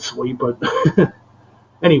 obviously. But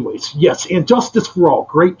anyways, yes, And Justice for All,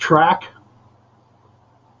 great track.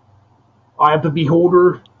 Eye of the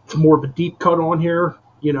Beholder, it's more of a deep cut on here,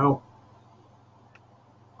 you know.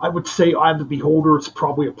 I would say Eye of the Beholder is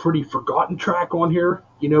probably a pretty forgotten track on here,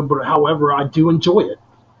 you know, but however, I do enjoy it.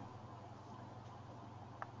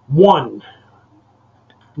 1.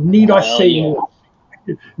 Need I say more?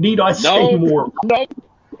 Need I say more?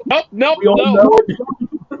 Nope. We all know it.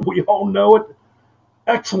 We all know it.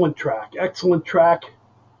 Excellent track.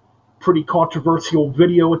 Pretty controversial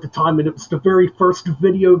video at the time, and it was the very first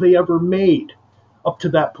video they ever made up to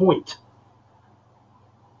that point.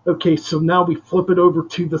 Okay, so now we flip it over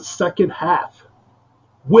to the second half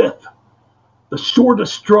with The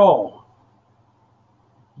Shortest Straw.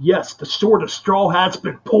 Yes, the shortest straw has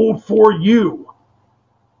been pulled for you.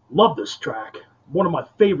 Love this track. One of my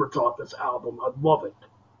favorites off this album. I love it.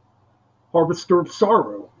 Harvester of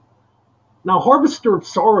Sorrow. Now, Harvester of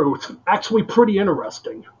Sorrow is actually pretty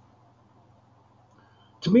interesting.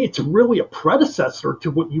 To me, it's really a predecessor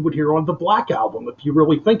to what you would hear on the Black Album, if you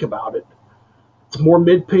really think about it. It's more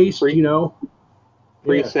mid-paced, you know.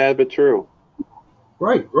 Pretty sad, but true.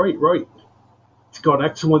 Right. It's got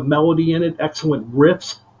excellent melody in it, excellent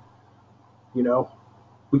riffs. You know.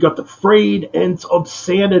 We got The Frayed Ends of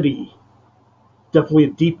Sanity. Definitely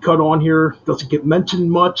a deep cut on here. Doesn't get mentioned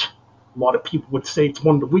much. A lot of people would say it's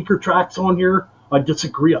one of the weaker tracks on here. I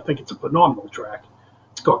disagree. I think it's a phenomenal track.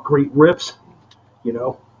 It's got great riffs. You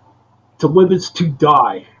know. To Live Is to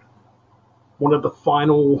Die. One of the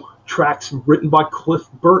final tracks written by Cliff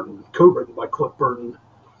Burton. Co-written by Cliff Burton.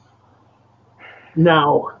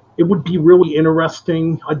 Now, it would be really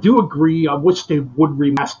interesting. I do agree. I wish they would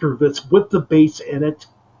remaster this with the bass in it.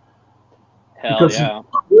 Hell yeah.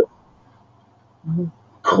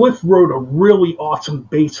 Cliff wrote a really awesome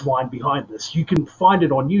bass line behind this. You can find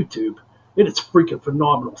it on YouTube. It is freaking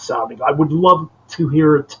phenomenal sounding. I would love to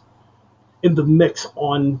hear it in the mix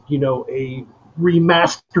on, you know, a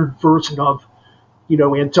remastered version of, you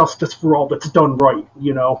know, And Justice for All that's done right,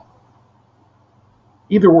 you know.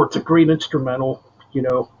 Either or, it's a great instrumental, you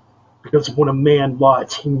know, because when a man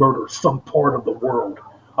lies, he murders some part of the world.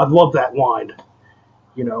 I love that line,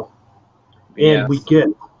 you know. And we get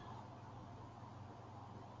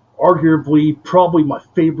arguably probably my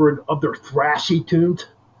favorite of their thrashy tunes,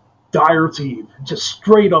 Dyer's Eve. Just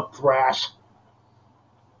straight up thrash.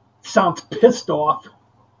 Sounds pissed off.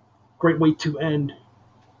 Great way to end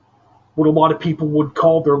what a lot of people would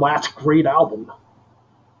call their last great album.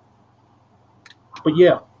 But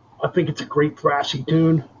yeah, I think it's a great thrashy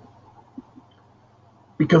tune.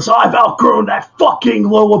 Because I've outgrown that fucking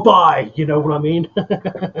lullaby. You know what I mean?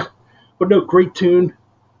 But no, great tune.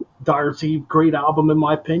 Dyer's Eve, great album in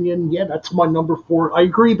my opinion. Yeah, that's my number 4. I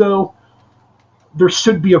agree though, there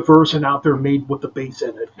should be a version out there made with the bass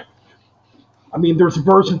in it. I mean, there's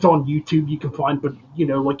versions on YouTube you can find, but you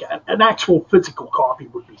know, like an actual physical copy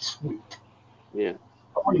would be sweet. Yeah.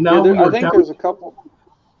 Now I think there's a couple.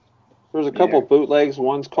 There's a couple bootlegs.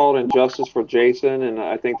 One's called Injustice for Jason, and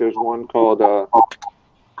I think there's one called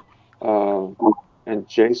and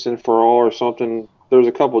Jason for All or something. There's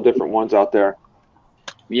a couple different ones out there.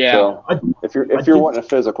 Yeah. So if you're wanting a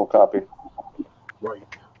physical copy. Right.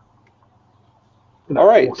 All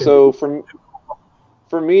right. So for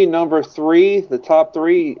me, number 3, the top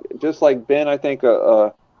 3, just like Ben, I think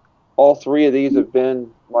all 3 of these have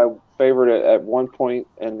been my favorite at one point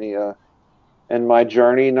in my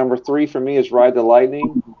journey. Number 3 for me is Ride the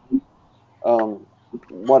Lightning.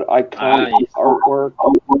 What iconic artwork,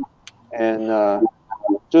 and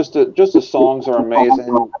just the songs are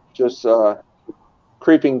amazing. Just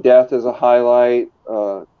Creeping Death is a highlight.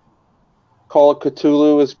 Call of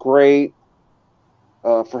Cthulhu is great.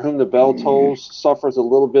 For Whom the Bell Tolls suffers a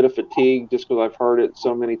little bit of fatigue just because I've heard it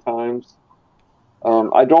so many times.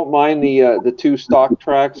 I don't mind the 2 stock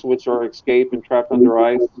tracks, which are Escape and Trapped Under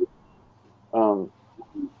Ice.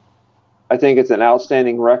 I think it's an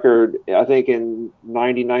outstanding record. I think in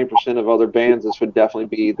 99% of other bands, this would definitely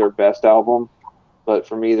be their best album. But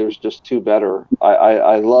for me, there's just 2 better.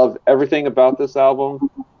 I love everything about this album.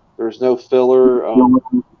 There's no filler.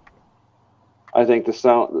 I think the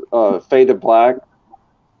sound, Fade to Black,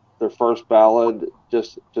 their first ballad,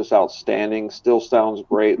 just outstanding. Still sounds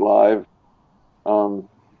great live.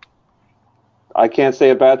 I can't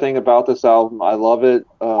say a bad thing about this album. I love it.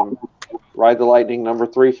 Ride the Lightning, number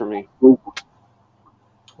 3 for me.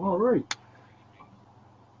 All right.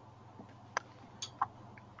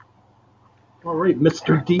 All right,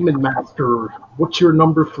 Mr. Demon Master, what's your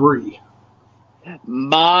number 3?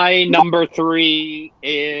 My number 3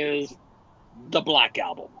 is the Black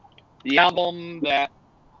Album. The album that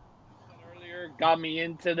earlier got me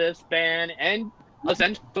into this band and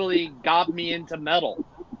essentially got me into metal.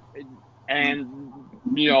 And,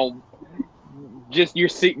 just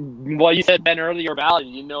what you said, Ben, earlier about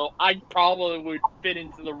it, I probably would fit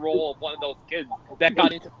into the role of one of those kids that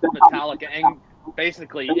got into Metallica. And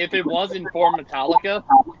basically, if it wasn't for Metallica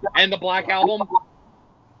and the Black Album, I wouldn't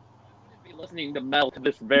be listening to metal to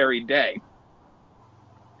this very day.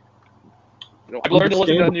 I've learned to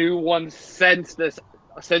listen to new ones since this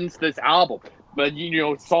album. But,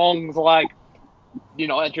 songs like,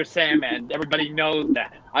 Enter Sandman, everybody knows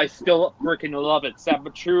that. I still freaking love it. Sad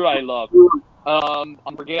but True, I love.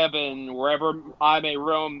 Unforgiven, Wherever I May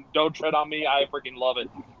Roam, Don't Tread on Me, I freaking love it.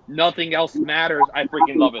 Nothing Else Matters, I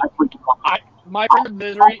freaking love it. My Friend of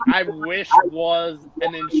Misery, I wish was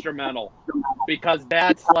an instrumental, because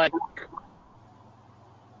that's like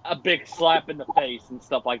a big slap in the face and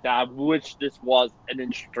stuff like that. I wish this was an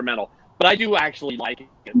instrumental, but I do actually like it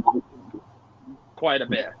quite a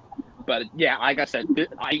bit. But yeah, like I said,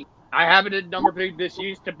 I have it at number 3. This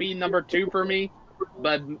used to be number 2 for me,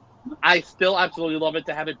 but I still absolutely love it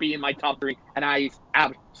to have it be in my top 3, and I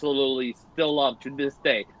absolutely still love to this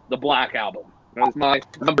day the Black Album. That's my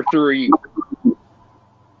number 3.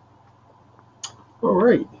 All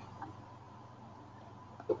right.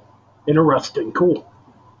 Interesting. Cool.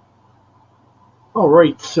 All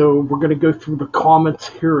right, so we're going to go through the comments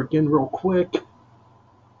here again real quick.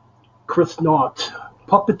 Chris Knott,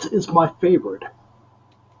 Puppets is my favorite.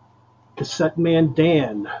 Cassette Man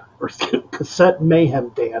Dan, or Cassette Mayhem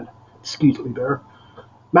Dan, excuse me there.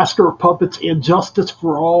 Master of Puppets and Justice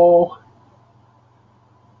for All.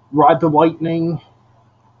 Ride the Lightning.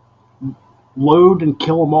 Load and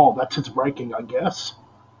Kill 'Em All. That's his ranking, I guess.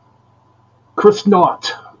 Chris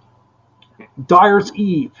Knott, Dyer's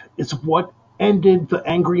Eve is what ended the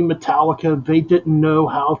angry Metallica. They didn't know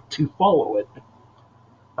how to follow it.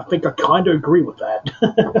 I think I kind of agree with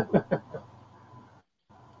that.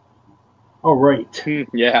 All right.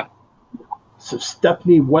 Yeah. So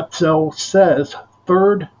Stephanie Wetzel says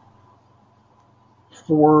 3rd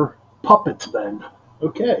for Puppets then.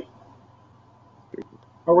 Okay.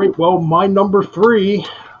 All right, well, my number 3,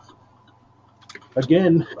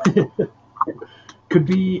 again, could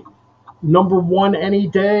be number 1 any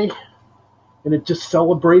day, and it just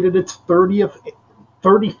celebrated its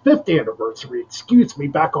 35th anniversary,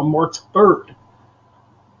 back on March 3rd.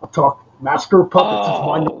 I'll talk Master of Puppets is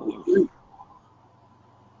my number 3.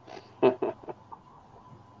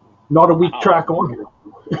 Not a weak track on here.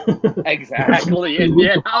 Exactly, and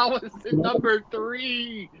yet I was in number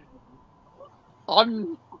 3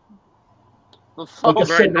 on the phone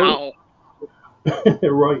right now.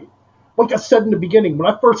 Right. Like I said in the beginning,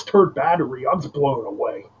 when I first heard Battery, I was blown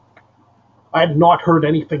away. I had not heard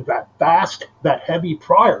anything that fast, that heavy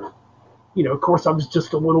prior. Of course, I was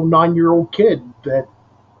just a little 9-year-old kid that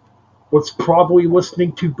was probably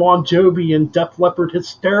listening to Bon Jovi and Def Leppard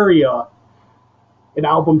Hysteria and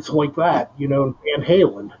albums like that, and Van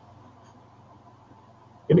Halen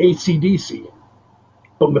and AC/DC.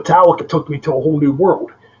 But Metallica took me to a whole new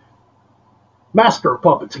world. Master of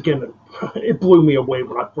Puppets, again, it blew me away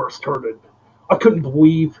when I first heard it. I couldn't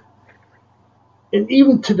believe And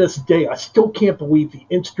even to this day, I still can't believe the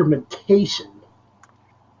instrumentation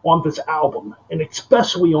on this album, and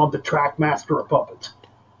especially on the track Master of Puppets.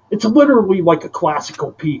 It's literally like a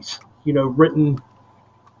classical piece, written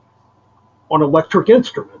on electric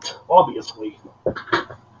instruments, obviously.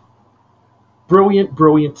 Brilliant,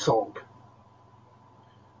 brilliant song.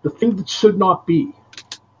 The Thing That Should Not Be.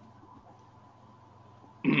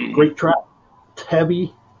 Great track. It's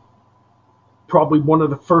heavy. Probably one of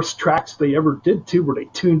the first tracks they ever did, too, where they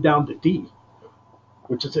tuned down to D,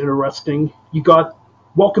 which is interesting. You got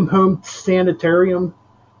Welcome Home Sanitarium,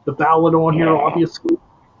 the ballad on here, obviously,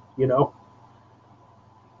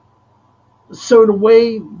 So in a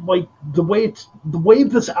way, like the way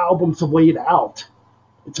this album's laid out,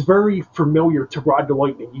 it's very familiar to Ride the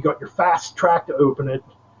Lightning. You got your fast track to open it.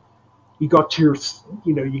 You got your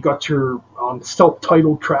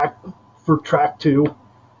self-titled track for track 2.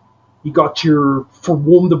 You got your For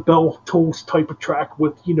Whom the Bell Tolls type of track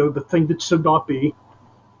with, The Thing That Should Not Be.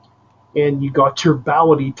 And you got your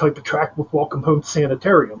ballady type of track with Welcome Home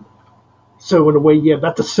Sanitarium. So in a way, yeah,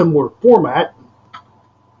 that's a similar format,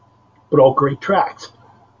 but all great tracks.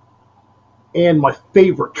 And my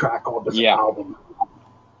favorite track on this album,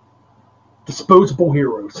 Disposable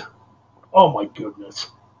Heroes. Oh my goodness.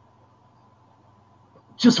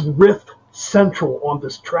 Just riff central on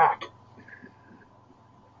this track.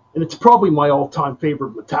 And it's probably my all-time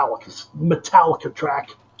favorite Metallica track,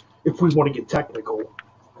 if we want to get technical.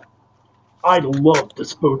 I love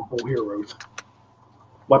Disposable Heroes.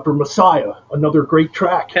 Leper Messiah, another great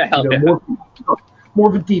track. More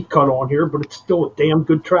of a deep cut on here, but it's still a damn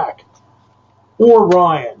good track.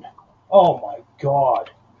 Orion. Oh my God.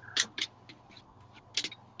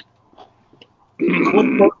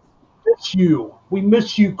 Cliff, miss you. We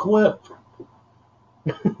miss you, Cliff.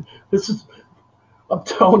 I'm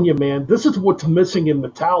telling you, man, this is what's missing in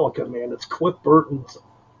Metallica, man. It's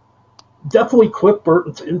definitely Cliff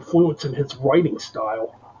Burton's influence in his writing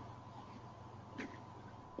style.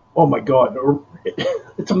 Oh my God,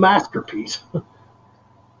 it's a masterpiece.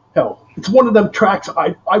 Hell, it's one of them tracks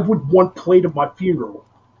I would want played at my funeral.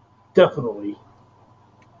 Definitely.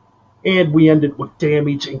 And we ended with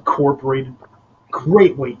Damage Incorporated.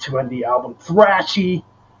 Great way to end the album. Thrashy,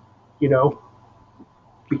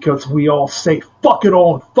 because we all say fuck it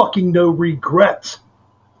all and fucking no regrets.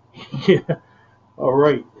 Yeah. All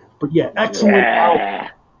right. But yeah, excellent album.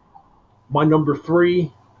 My number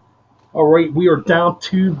 3. All right, we are down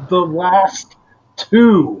to the last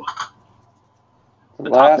 2.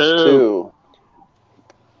 Last two.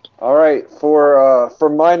 All right, for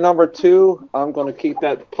my number 2, I'm going to keep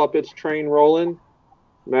that Puppets train rolling.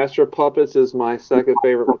 Master of Puppets is my second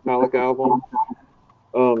favorite Metallica album.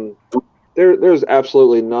 There's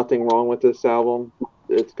absolutely nothing wrong with this album.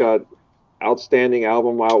 It's got outstanding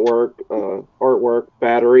album artwork.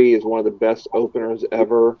 Battery is one of the best openers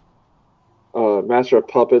ever. Master of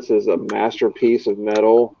Puppets is a masterpiece of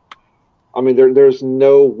metal. I mean, there's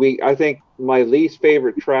no weak. I think my least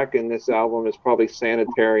favorite track in this album is probably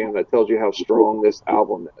Sanitarium. That tells you how strong this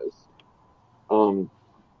album is.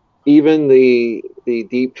 Even the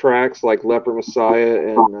deep tracks like Leper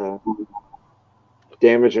Messiah and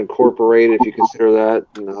Damage Incorporated, if you consider that,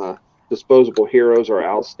 and Disposable Heroes are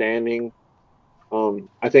outstanding.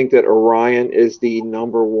 I think that Orion is the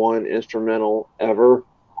number 1 instrumental ever.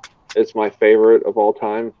 It's my favorite of all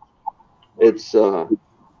time. It's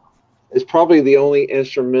probably the only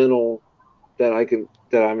instrumental that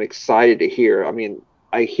I'm excited to hear. I mean,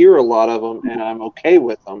 I hear a lot of them and I'm okay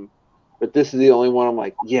with them, but this is the only one I'm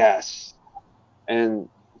like, yes. And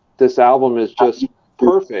this album is just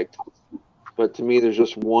perfect. But to me, there's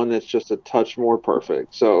just one that's just a touch more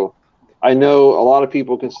perfect. So I know a lot of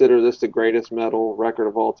people consider this the greatest metal record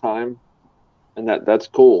of all time, and that's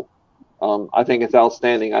cool. I think it's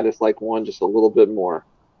outstanding. I just like one just a little bit more.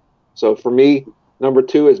 So for me, number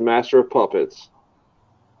 2 is Master of Puppets.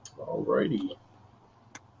 Alrighty.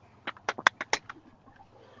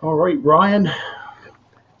 All right, Ryan.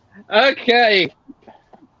 Okay.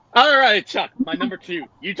 All right, Chuck, my number 2.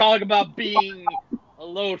 You talk about being a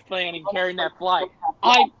load fan and carrying that flag.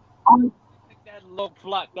 I take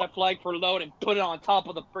that flag for load and put it on top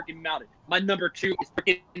of the freaking mountain. My number 2 is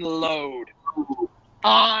freaking Load.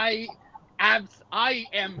 I am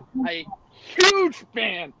a huge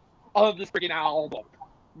fan of this freaking album.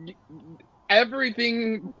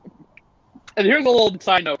 Everything, and here's a little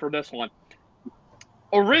side note for this one.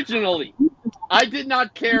 Originally, I did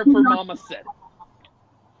not care for Mama Said. I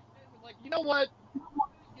was like, you know what?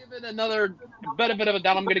 Give it another benefit of a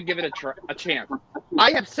doubt. I'm going to give it a chance.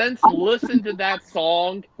 I have since listened to that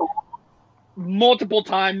song multiple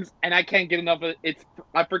times, and I can't get enough of it.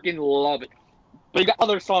 I freaking love it. But you got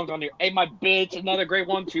other songs on here. Ain't My Bitch, another great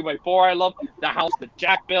one. 2x4, I love. The House That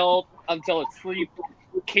Jack Built, Until It Sleep,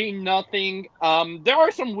 King Nothing. There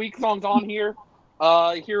are some weak songs on here.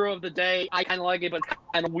 Hero of the Day, I kind of like it, but it's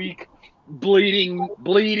kind of weak.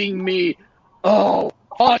 Bleeding Me. Oh,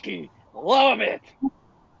 fucking love it.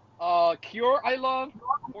 Cure, I love.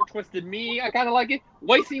 More Twisted Me, I kind of like it.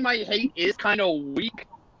 Wasting My Hate is kind of weak,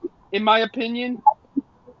 in my opinion.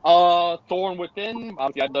 Thorn Within,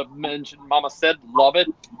 obviously I had to mention Mama Said, love it.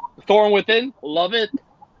 Thorn Within, love it.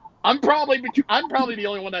 I'm probably the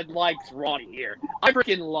only one that likes Ronnie here. I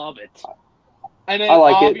freaking love it. And then I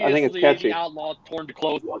like obviously it. I think it's catchy. The Outlaw, Torn to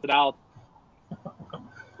Close it out.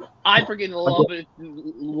 I freaking love it.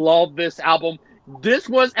 Love this album. This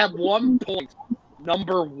was at one point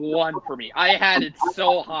number 1 for me. I had it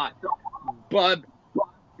so hot, but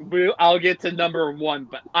I'll get to number 1.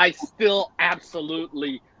 But I still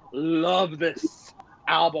absolutely love this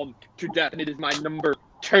album to death, and it is my number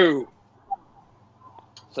 2.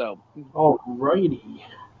 So, alrighty,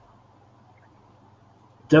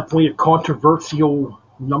 definitely a controversial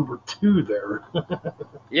number 2 there.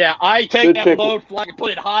 yeah, I take Good that pick. Load flag and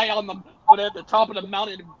put it at the top of the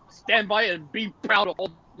mountain, and stand by it and be proud of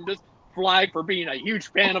holding this flag for being a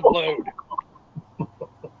huge fan of Load.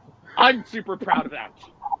 I'm super proud of that.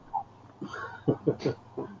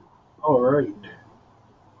 All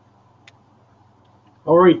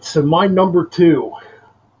right, so my number 2,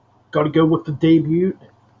 got to go with the debut,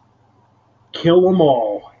 Kill 'Em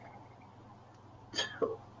All.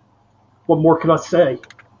 What more can I say?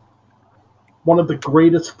 One of the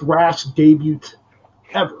greatest thrash debuts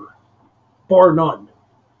ever, bar none.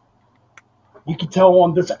 You can tell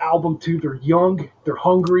on this album too, they're young, they're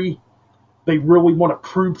hungry, they really want to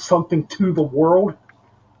prove something to the world.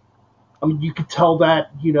 I mean, you could tell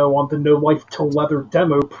that, on the No Life Till Leather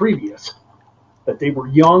demo previous, that they were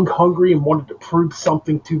young, hungry, and wanted to prove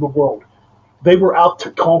something to the world. They were out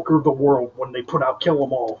to conquer the world when they put out Kill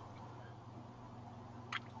 'Em All.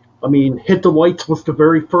 I mean, Hit the Lights was the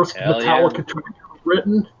very first Metallica track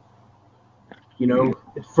written.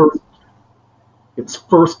 It's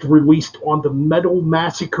first released on the Metal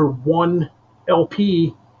Massacre 1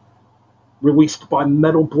 LP, released by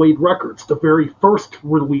Metal Blade Records, the very first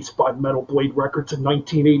release by Metal Blade Records in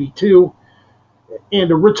 1982,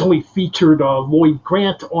 and originally featured Lloyd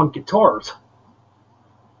Grant on guitars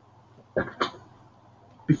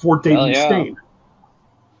before Dave Mustaine.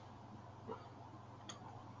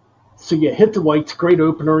 So yeah, Hit the Lights, great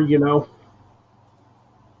opener, and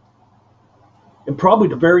probably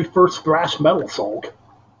the very first thrash metal song.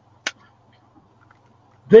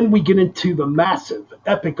 Then we get into the massive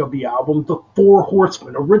epic of the album, The Four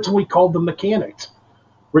Horsemen, originally called The Mechanics,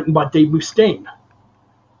 written by Dave Mustaine.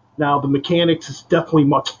 Now, The Mechanics is definitely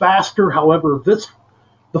much faster. However,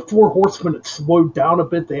 The Four Horsemen, it slowed down a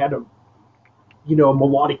bit. They had a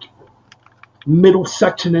melodic middle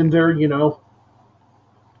section in there,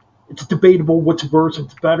 It's debatable which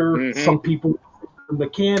version's better. Mm-hmm. Some people say The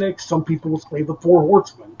Mechanics, some people say The Four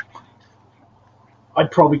Horsemen.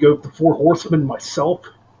 I'd probably go with The Four Horsemen myself.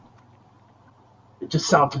 It just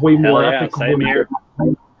sounds way more epic when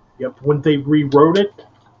they rewrote it.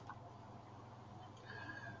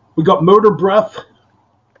 We got Motor Breath,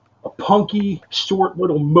 a punky, short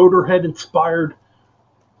little Motorhead-inspired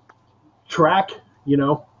track,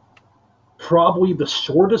 probably the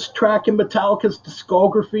shortest track in Metallica's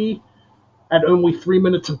discography at only 3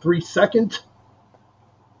 minutes and 3 seconds.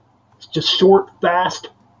 It's just short, fast,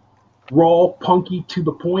 raw, punky, to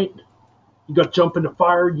the point. You got Jump in the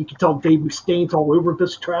Fire. You can tell Dave Mustaine's all over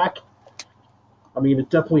this track. I mean, it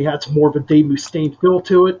definitely has more of a Dave Mustaine feel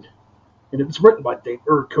to it. And it was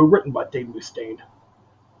co-written by Dave Mustaine.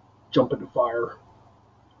 Jump in the Fire.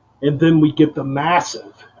 And then we get the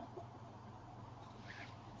massive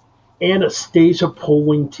Anastasia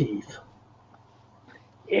Pulling Teeth.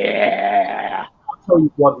 Yeah. I'll tell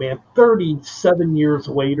you what, man, 37 years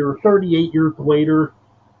later, 38 years later,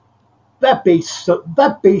 that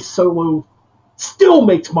bass solo still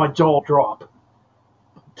makes my jaw drop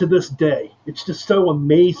to this day. It's just so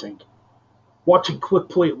amazing. Watching Cliff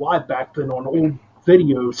play it live back then on old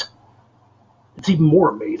videos, it's even more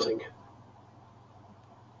amazing.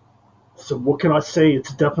 So what can I say?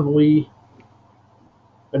 It's definitely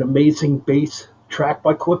an amazing bass track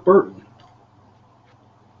by Cliff Burton.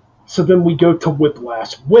 So then we go to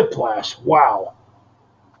Whiplash. Whiplash, wow.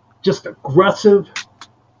 Just aggressive.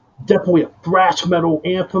 Definitely a thrash metal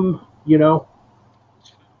anthem,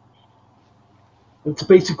 It's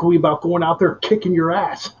basically about going out there kicking your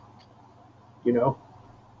ass,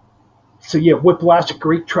 So yeah, Whiplash, a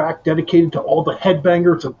great track dedicated to all the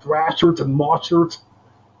headbangers and thrashers and moshers,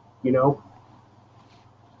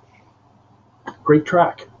 Great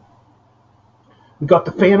track. We got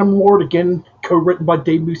The Phantom Lord, again, co-written by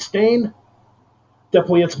Dave Mustaine.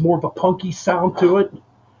 Definitely has more of a punky sound to it.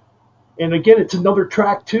 And again, it's another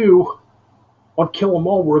track, too, on Kill 'Em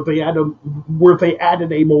All, where they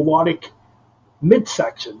added a melodic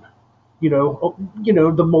midsection. You know,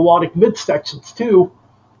 the melodic midsections, too,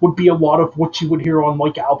 would be a lot of what you would hear on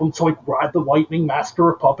like albums like Ride the Lightning, Master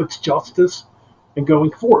of Puppets, Justice, and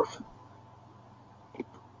going forth.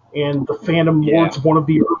 And The Phantom Lord's one of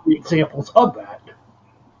the early examples of that.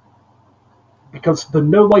 Because the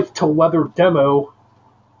No Life Till Leather demo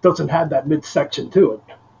doesn't have that midsection to it.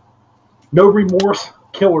 No Remorse,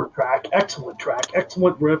 killer track, excellent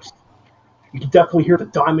riffs. You can definitely hear the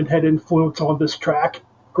Diamond Head influence on this track.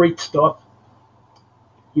 Great stuff.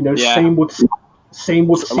 You know, same with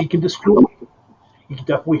Seek and Destroy. You can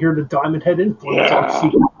definitely hear the Diamond Head influence on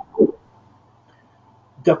Seek and Destroy.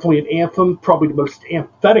 Definitely an anthem, probably the most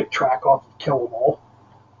amphetic track off of Kill 'Em All.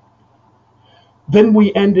 Then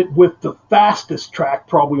we end it with the fastest track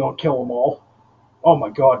probably on Kill 'Em All. Oh my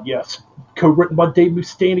God, yes. Co-written by Dave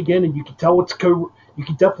Mustaine again, and you can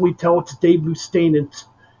definitely tell it's Dave Mustaine, and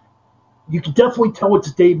you can definitely tell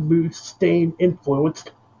it's Dave Mustaine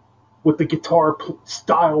influenced with the guitar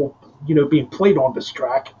style, being played on this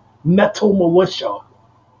track. Metal Militia.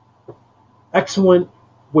 Excellent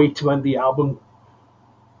way to end the album.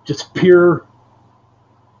 Just pure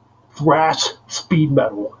thrash speed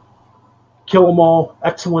metal. Kill 'Em All,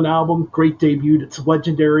 excellent album, great debut. It's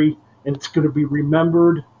legendary, and it's going to be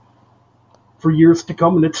remembered for years to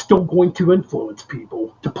come, and it's still going to influence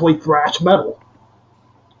people to play thrash metal.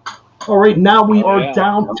 All right, now we are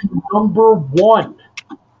down to number 1.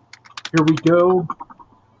 Here we go.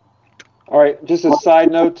 All right, just a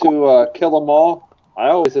side note to Kill 'Em All. I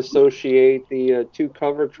always associate the 2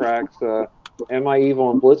 cover tracks, Am I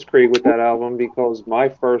Evil and Blitzkrieg, with that album, because my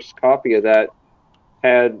first copy of that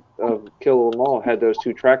Kill 'Em All had those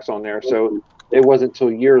 2 tracks on there. So it wasn't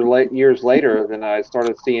until years later that I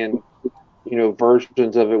started seeing,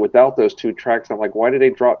 versions of it without those 2 tracks. I'm like, why did they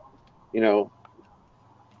drop,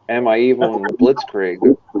 Am I Evil and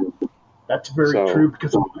Blitzkrieg? That's very true,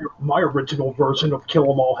 because my original version of Kill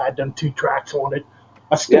 'Em All had them 2 tracks on it.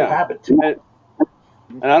 I still have it too.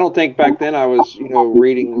 And I don't think back then I was,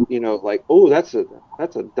 reading, like, oh, that's a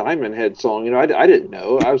Diamond Head song. I didn't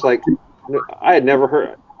know. I was like, I had never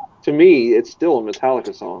heard. To me, it's still a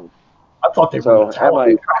Metallica song. I thought they were Metallica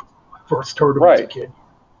when I first heard them as a kid.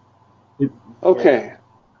 Okay.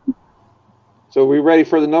 So we ready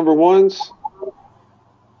for the number 1s?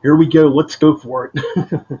 Here we go. Let's go for it.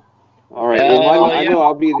 All right. Well, I know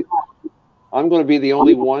I'm going to be the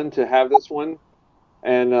only one to have this one.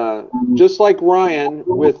 And just like Ryan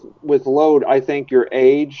with Load, I think your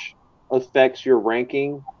age affects your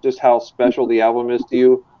ranking, just how special the album is to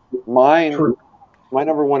you. My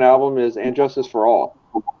number 1 album is And Justice for All.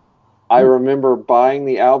 I remember buying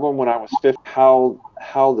the album when I was 15.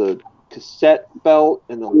 How the cassette felt,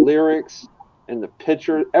 and the lyrics and the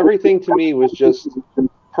picture, everything to me was just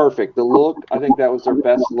perfect. The look, I think that was their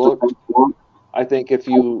best look. I think if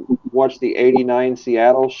you watch the '89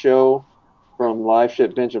 Seattle show from Live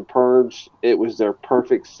Shit Bench and Purge, it was their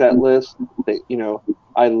perfect set list.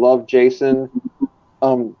 I love Jason.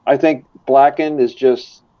 I think Blackened is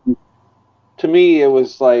just, to me, it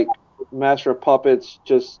was like Master of Puppets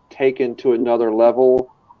just taken to another level.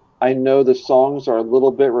 I know the songs are a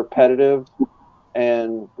little bit repetitive,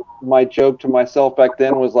 and my joke to myself back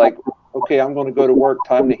then was like, okay, I'm going to go to work,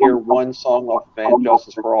 time to hear 1 song off of And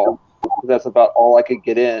Justice for All. That's about all I could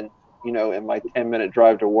get in my 10-minute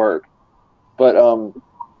drive to work. But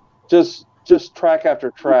just track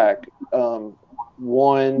after track.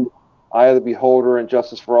 1, Eye of the Beholder and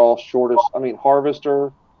Justice for All,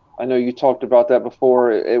 Harvester. I know you talked about that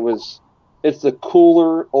before. It's the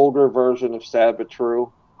cooler, older version of Sad But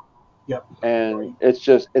True. Yep. And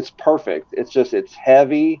it's perfect. It's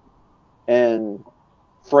heavy, and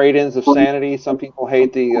Frayed Ends of Sanity. Some people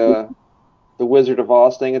hate the Wizard of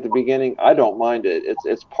Oz thing at the beginning. I don't mind it.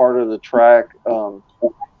 It's part of the track.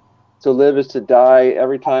 To Live Is to Die.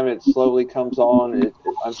 Every time it slowly comes on,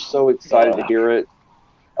 I'm so excited to hear it.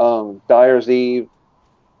 Dyer's Eve.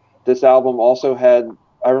 This album also had,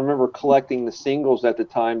 I remember collecting the singles at the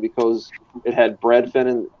time because it had Breadfan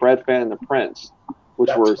and the Prince, which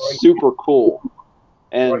were super cool.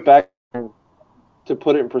 And back, to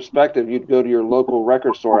put it in perspective, you'd go to your local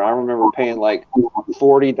record store. I remember paying like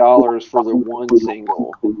 $40 for the 1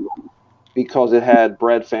 single because it had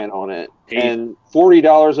Breadfan on it. And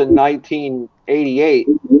 $40 in 1988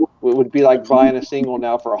 would be like buying a single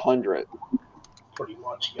now for $100. Pretty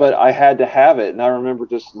much. Yeah. But I had to have it, and I remember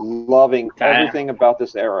just loving everything about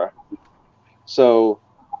this era. So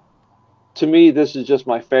to me, this is just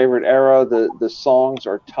my favorite era. The songs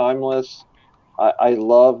are timeless. I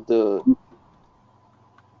love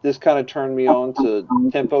this kind of turned me on to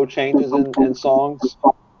tempo changes in songs.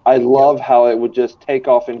 I love how it would just take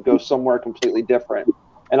off and go somewhere completely different.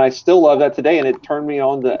 And I still love that today. And it turned me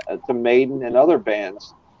on to Maiden and other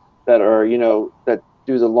bands that are, that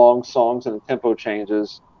do the long songs and the tempo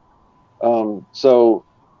changes. So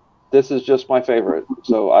this is just my favorite.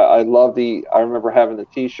 So I love I remember having the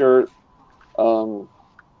t-shirt.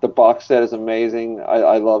 The box set is amazing.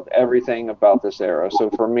 I love everything about this era. So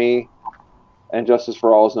for me, And Justice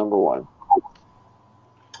for All is number one.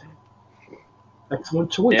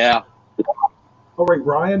 Excellent choice. Yeah. All right,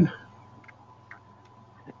 Ryan.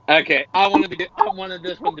 Okay, I wanted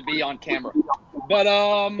this one to be on camera, but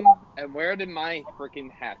and where did my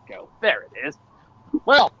freaking hat go? There it is.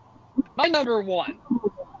 Well, my number one,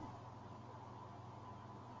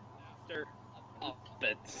 Master of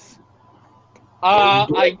Puppets.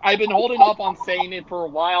 I've been holding off on saying it for a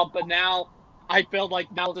while, but now I felt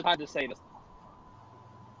like now's the time to say this. For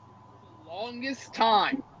the longest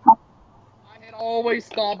time, I had always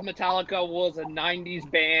thought Metallica was a 90s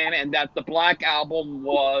band and that the Black Album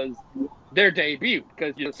was their debut,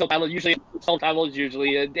 because self-title is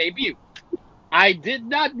usually a debut. I did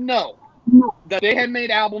not know that they had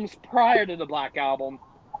made albums prior to the Black Album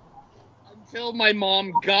until my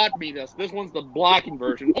mom got me this. This one's the blackened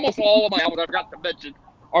version. Almost all of my albums I forgot to mention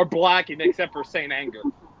are blackened except for Saint Anger.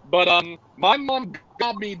 But my mom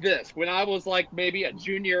got me this when I was like maybe a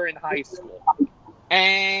junior in high school.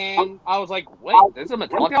 And I was like, wait, this is a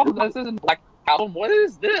Metallica album? This isn't a Black Album? What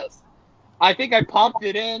is this? I think I popped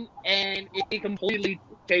it in, and it completely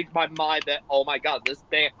changed my mind that, oh my god, this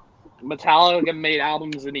band, Metallica made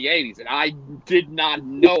albums in the 80s, and I did not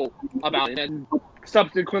know about it. And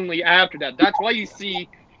subsequently after that, that's why you see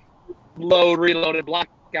Load, Reloaded, Black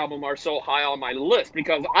Album are so high on my list,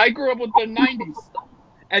 because I grew up with the 90s stuff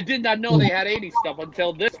and did not know they had 80s stuff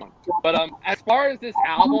until this one. But as far as this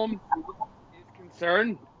album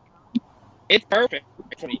concerned, it's perfect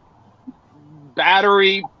to me.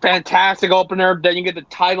 Battery, fantastic opener. Then you get the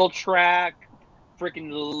title track. Freaking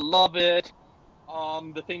love it.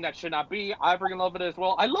 The Thing That Should Not Be, I freaking love it as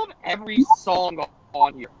well. I love every song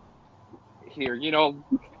on here.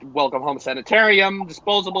 Welcome Home Sanitarium,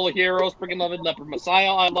 Disposable Heroes, freaking love it. Leopard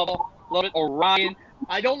Messiah, I love it. Orion,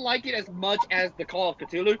 I don't like it as much as the Call of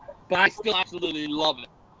Cthulhu, but I still absolutely love it.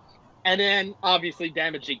 And then, obviously,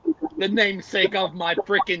 Damaging, the namesake of my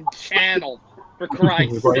freaking channel, for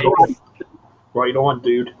Christ's sake. Right on,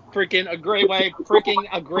 dude. Freaking a great way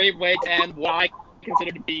to end what I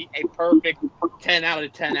consider to be a perfect 10 out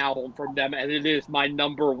of 10 album from them, and it is my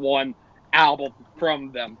number one album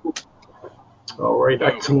from them. All right,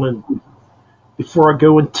 excellent. Before I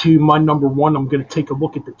go into my number one, I'm going to take a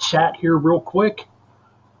look at the chat here real quick.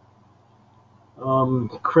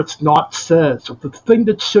 Chris Knott says, The Thing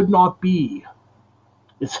That Should Not Be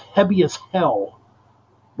is heavy as hell.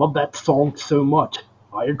 Love that song so much.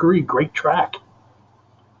 I agree. Great track.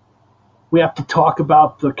 We have to talk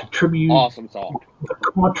about the awesome song. The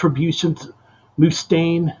contributions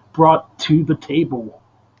Mustaine brought to the table.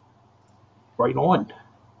 Right on.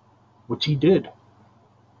 Which he did.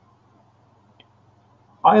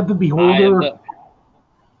 Eye of the Beholder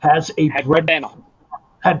has a Brett Fan.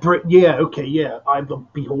 Had Brett, yeah, okay, yeah. Eye of the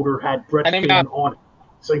Beholder had Brett Fan on it.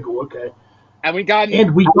 Single, okay. And we got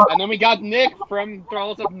then we got Nick from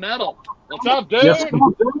Thralls of Metal. What's up, dude? Yes,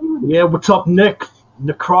 yeah, what's up, Nick?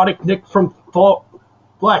 Necrotic Nick from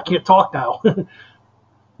Black, can't talk now.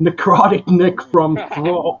 Necrotic Nick from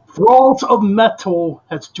Thralls of Metal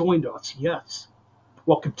has joined us, yes.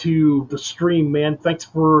 Welcome to the stream, man. Thanks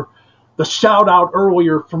for the shout out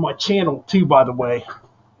earlier for my channel, too, by the way.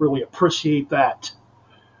 Really appreciate that.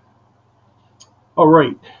 All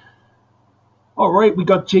right, we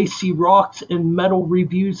got JC Rocks and Metal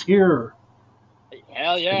Reviews here.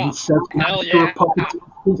 Hell yeah. He says Hell yeah.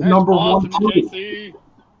 Is number awesome, one, too. JC.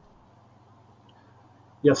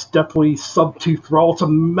 Yes, definitely sub to Thralls of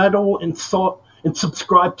Metal and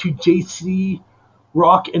subscribe to JC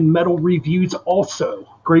Rock and Metal Reviews also.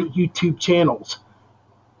 Great YouTube channels.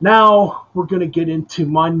 Now, we're going to get into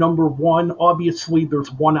my number one. Obviously,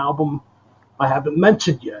 there's one album I haven't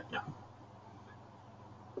mentioned yet.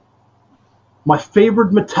 My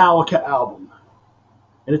favorite Metallica album.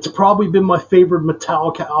 And it's probably been my favorite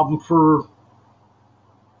Metallica album for,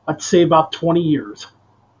 I'd say, about 20 years.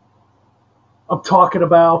 I'm talking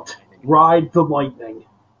about Ride the Lightning.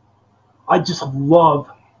 I just love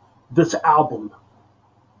this album.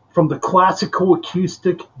 From the classical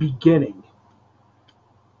acoustic beginning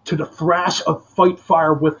to the thrash of Fight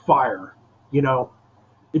Fire with Fire. You know,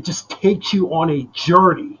 it just takes you on a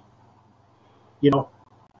journey, you know.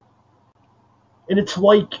 And it's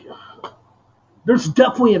like, there's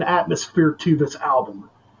definitely an atmosphere to this album.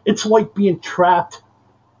 It's like being trapped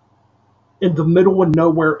in the middle of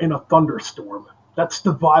nowhere in a thunderstorm. That's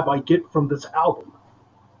the vibe I get from this album.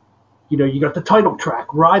 You know, you got the title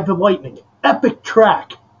track, Ride the Lightning. Epic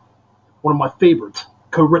track. One of my favorites.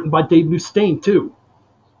 Co-written by Dave Mustaine, too.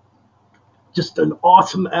 Just an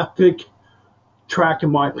awesome, epic track,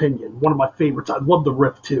 in my opinion. One of my favorites. I love the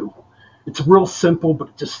riff, too. It's real simple, but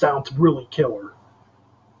it just sounds really killer.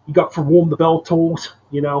 You got For Whom the Bell Tolls,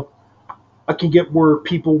 you know. I can get where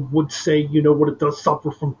people would say, you know, what it does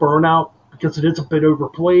suffer from burnout, because it is a bit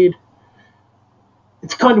overplayed.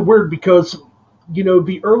 It's kind of weird because, you know,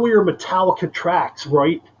 the earlier Metallica tracks,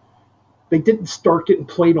 right, they didn't start getting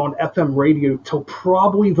played on FM radio till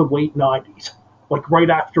probably the late 90s, like right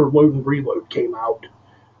after Load and Reload came out.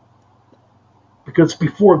 Because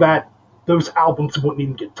before that, those albums wouldn't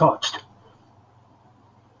even get touched.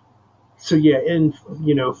 So yeah, and,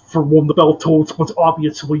 you know, For Whom the Bell Tolls was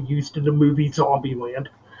obviously used in the movie Zombieland.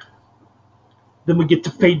 Then we get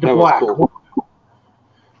to Fade to Black. Cool.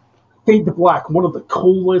 Fade to Black, one of the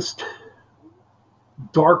coolest,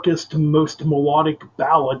 darkest, most melodic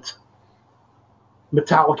ballads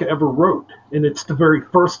Metallica ever wrote. And it's the very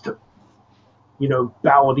first, you know,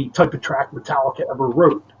 ballady type of track Metallica ever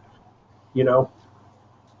wrote. You know?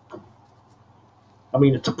 I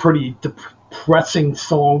mean, it's a pretty depressing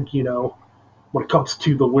song, you know, when it comes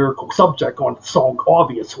to the lyrical subject on the song,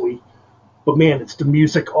 obviously. But man, it's the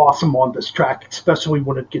music awesome on this track, especially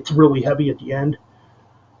when it gets really heavy at the end,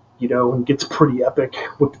 you know, and gets pretty epic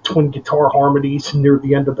with the twin guitar harmonies near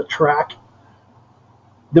the end of the track.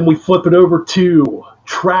 Then we flip it over to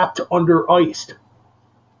Trapped Under Ice.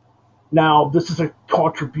 Now, this is a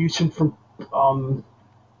contribution from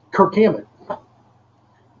Kirk Hammett,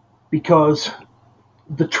 because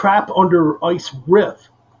the Trap Under Ice riff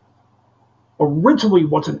originally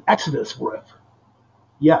was an Exodus riff.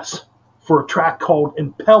 Yes, for a track called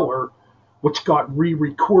Impeller, which got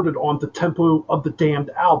re-recorded on the Tempo of the Damned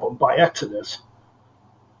album by Exodus.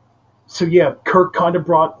 So yeah, Kirk kind of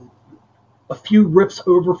brought a few riffs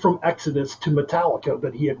over from Exodus to Metallica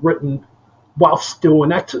that he had written while still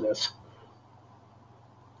in Exodus.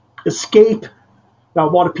 Escape. Now,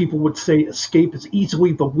 a lot of people would say Escape is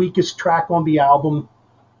easily the weakest track on the album.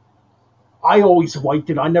 I always liked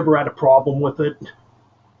it. I never had a problem with it.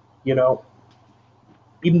 You know,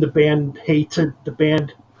 even the band hates it. The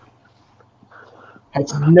band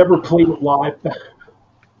has never played it live.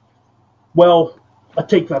 Well, I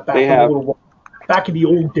take that back a little while. Back in the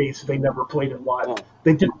old days, they never played it live.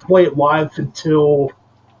 They didn't play it live until,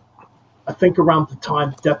 I think, around the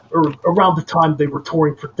time they were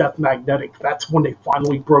touring for Death Magnetic. That's when they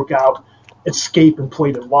finally broke out Escape and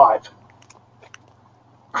played it live.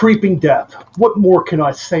 Creeping Death. What more can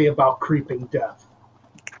I say about Creeping Death?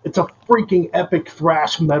 It's a freaking epic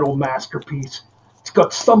thrash metal masterpiece. It's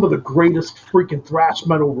got some of the greatest freaking thrash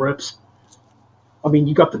metal riffs. I mean,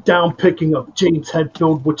 you got the down-picking of James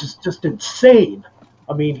Hetfield, which is just insane.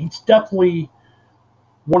 I mean, he's definitely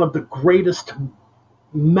one of the greatest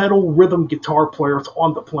metal rhythm guitar players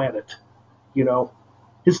on the planet. You know,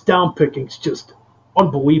 his down-picking's just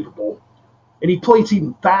unbelievable. And he plays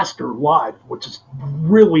even faster live, which is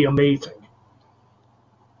really amazing.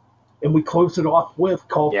 And we close it off with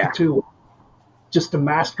Call of Cthulhu. Just a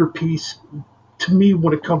masterpiece to me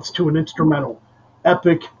when it comes to an instrumental.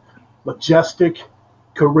 Epic, majestic,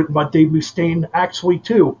 co-written by Dave Mustaine, actually,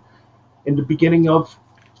 too. In the beginning of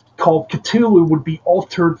Call of Cthulhu would be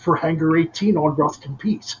altered for Hangar 18 on Rust in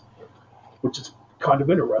Peace, which is kind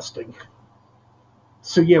of interesting.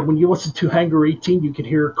 So yeah, when you listen to Hangar 18, you can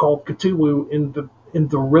hear Call of Cthulhu in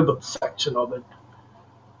the rhythm section of it.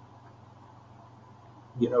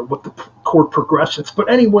 You know, with the chord progressions.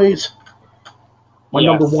 But anyways, my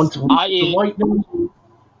number one's the Lightning.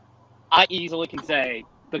 I easily can say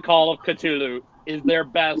the Call of Cthulhu is their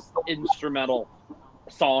best instrumental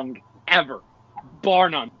song ever. Bar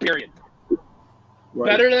none, period. Right.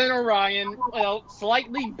 Better than Orion, well,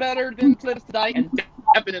 slightly better than Clips to Die, and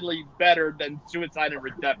definitely better than Suicide and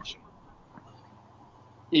Redemption.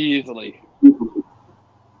 Easily.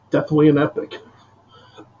 Definitely an epic.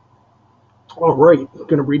 All right, I'm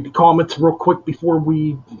going to read the comments real quick before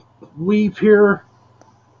we leave here.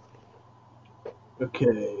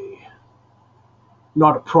 Okay.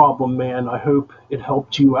 Not a problem, man. I hope it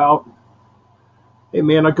helped you out. Hey,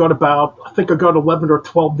 man, I think I got 11 or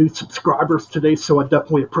 12 new subscribers today, so I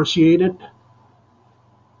definitely appreciate it.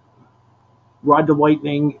 Ride the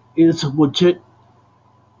Lightning is legit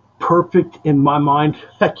perfect in my mind.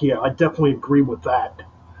 Heck yeah, I definitely agree with that.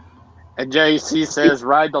 And JC says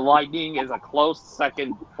Ride the Lightning is a close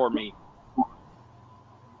second for me.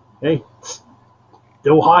 Hey,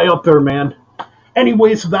 still high up there, man.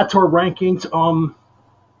 Anyways, that's our rankings. Want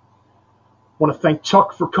to thank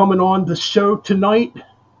Chuck for coming on the show tonight.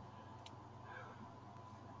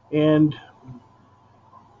 And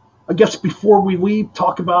I guess before we leave,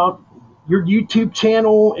 talk about your YouTube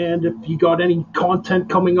channel and if you got any content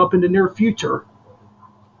coming up in the near future.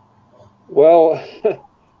 Well,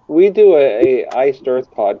 we do a Iced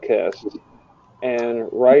Earth podcast, and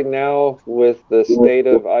right now, with the state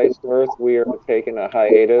of Iced Earth, we are taking a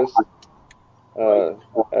hiatus.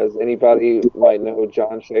 As anybody might know,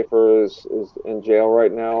 John Schaefer is in jail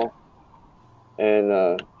right now,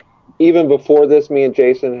 and even before this, me and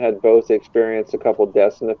Jason had both experienced a couple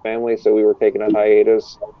deaths in the family, so we were taking a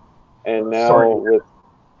hiatus. And now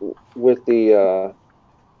with the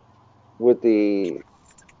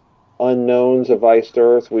unknowns of Iced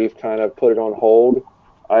Earth, we've kind of put it on hold.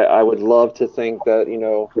 I would love to think that,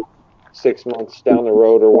 6 months down the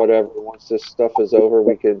road or whatever, once this stuff is over,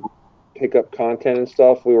 we could pick up content and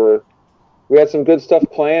stuff. We had some good stuff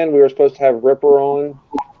planned. We were supposed to have Ripper on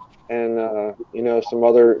and some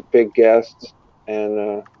other big guests,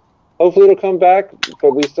 and hopefully it'll come back,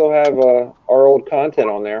 but we still have our old content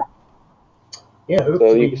on there. Yeah,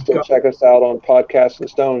 so you can still check us out on Podcast and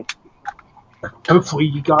Stone. Hopefully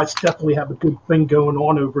you guys definitely have a good thing going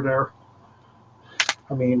on over there.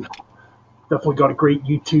 I mean, definitely got a great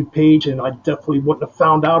YouTube page, and I definitely wouldn't have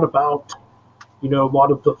found out about, a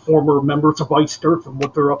lot of the former members of Iced Earth and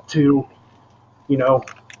what they're up to,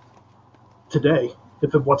 today,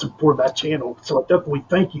 if it wasn't for that channel. So I definitely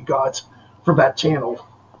thank you guys for that channel.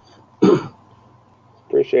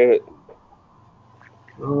 Appreciate it.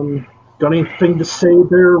 Got anything to say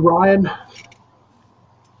there, Ryan?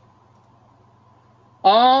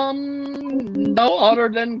 No, other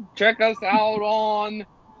than check us out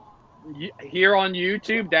here on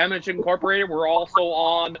YouTube, Damage Incorporated. We're also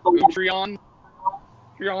on Patreon.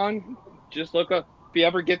 Just look up, if you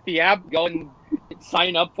ever get the app, go and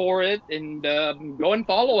sign up for it, and go and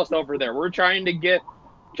follow us over there. We're trying to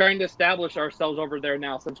establish ourselves over there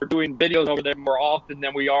now, since we're doing videos over there more often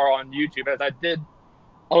than we are on YouTube. As I did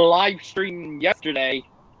a live stream yesterday,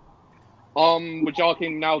 which y'all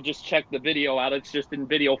can now just check the video out. It's just in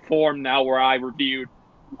video form now, where I reviewed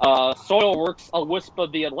Soilworks, A Wisp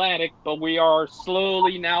of the Atlantic, but we are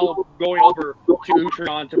slowly now going over to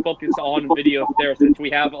Utreon to focus on videos there, since we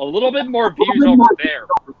have a little bit more views over there.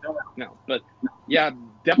 No, but yeah,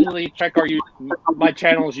 definitely check my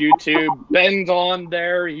channel's YouTube. Ben's on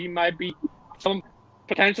there. He might be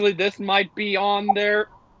potentially this might be on there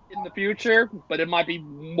in the future, but it might be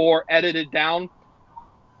more edited down.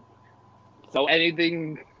 So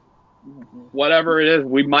anything, whatever it is,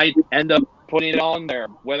 we might end up putting it on there,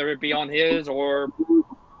 whether it be on his or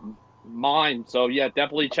mine. So yeah,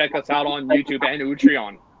 definitely check us out on YouTube and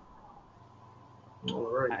Utreon.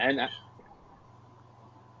 All right. And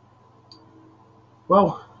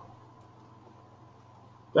well,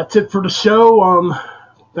 that's it for the show.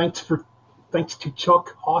 Thanks to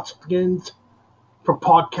Chuck Hoskins from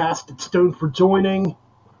Podcast and Stone for joining.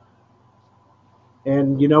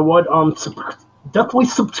 And you know what? Definitely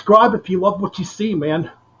subscribe if you love what you see,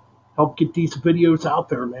 man. Help get these videos out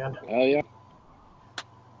there, man. Hell yeah.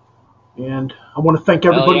 And I want to thank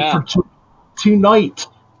everybody for tonight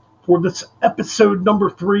for this episode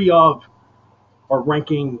number 3 of our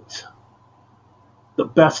rankings, the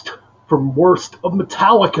best from worst of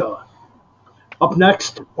Metallica. Up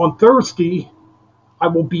next on Thursday, I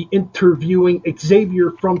will be interviewing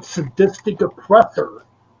Xavier from Sadistic Oppressor.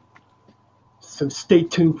 So stay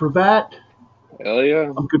tuned for that. Hell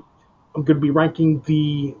yeah. I'm going to be ranking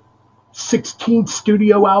the 16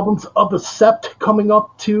 studio albums of the Sept coming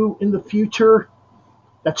up too in the future.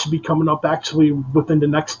 That should be coming up actually within the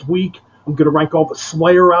next week. I'm going to rank all the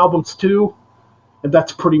Slayer albums too. And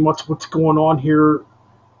that's pretty much what's going on here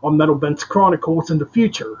on Metal Bent's Chronicles in the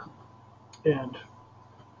future. And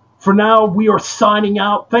for now, we are signing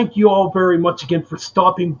out. Thank you all very much again for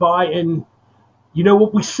stopping by. And you know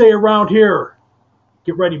what we say around here?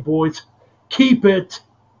 Get ready, boys. Keep it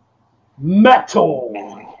metal.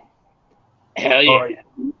 Hell yeah. All right.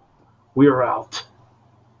 We are out.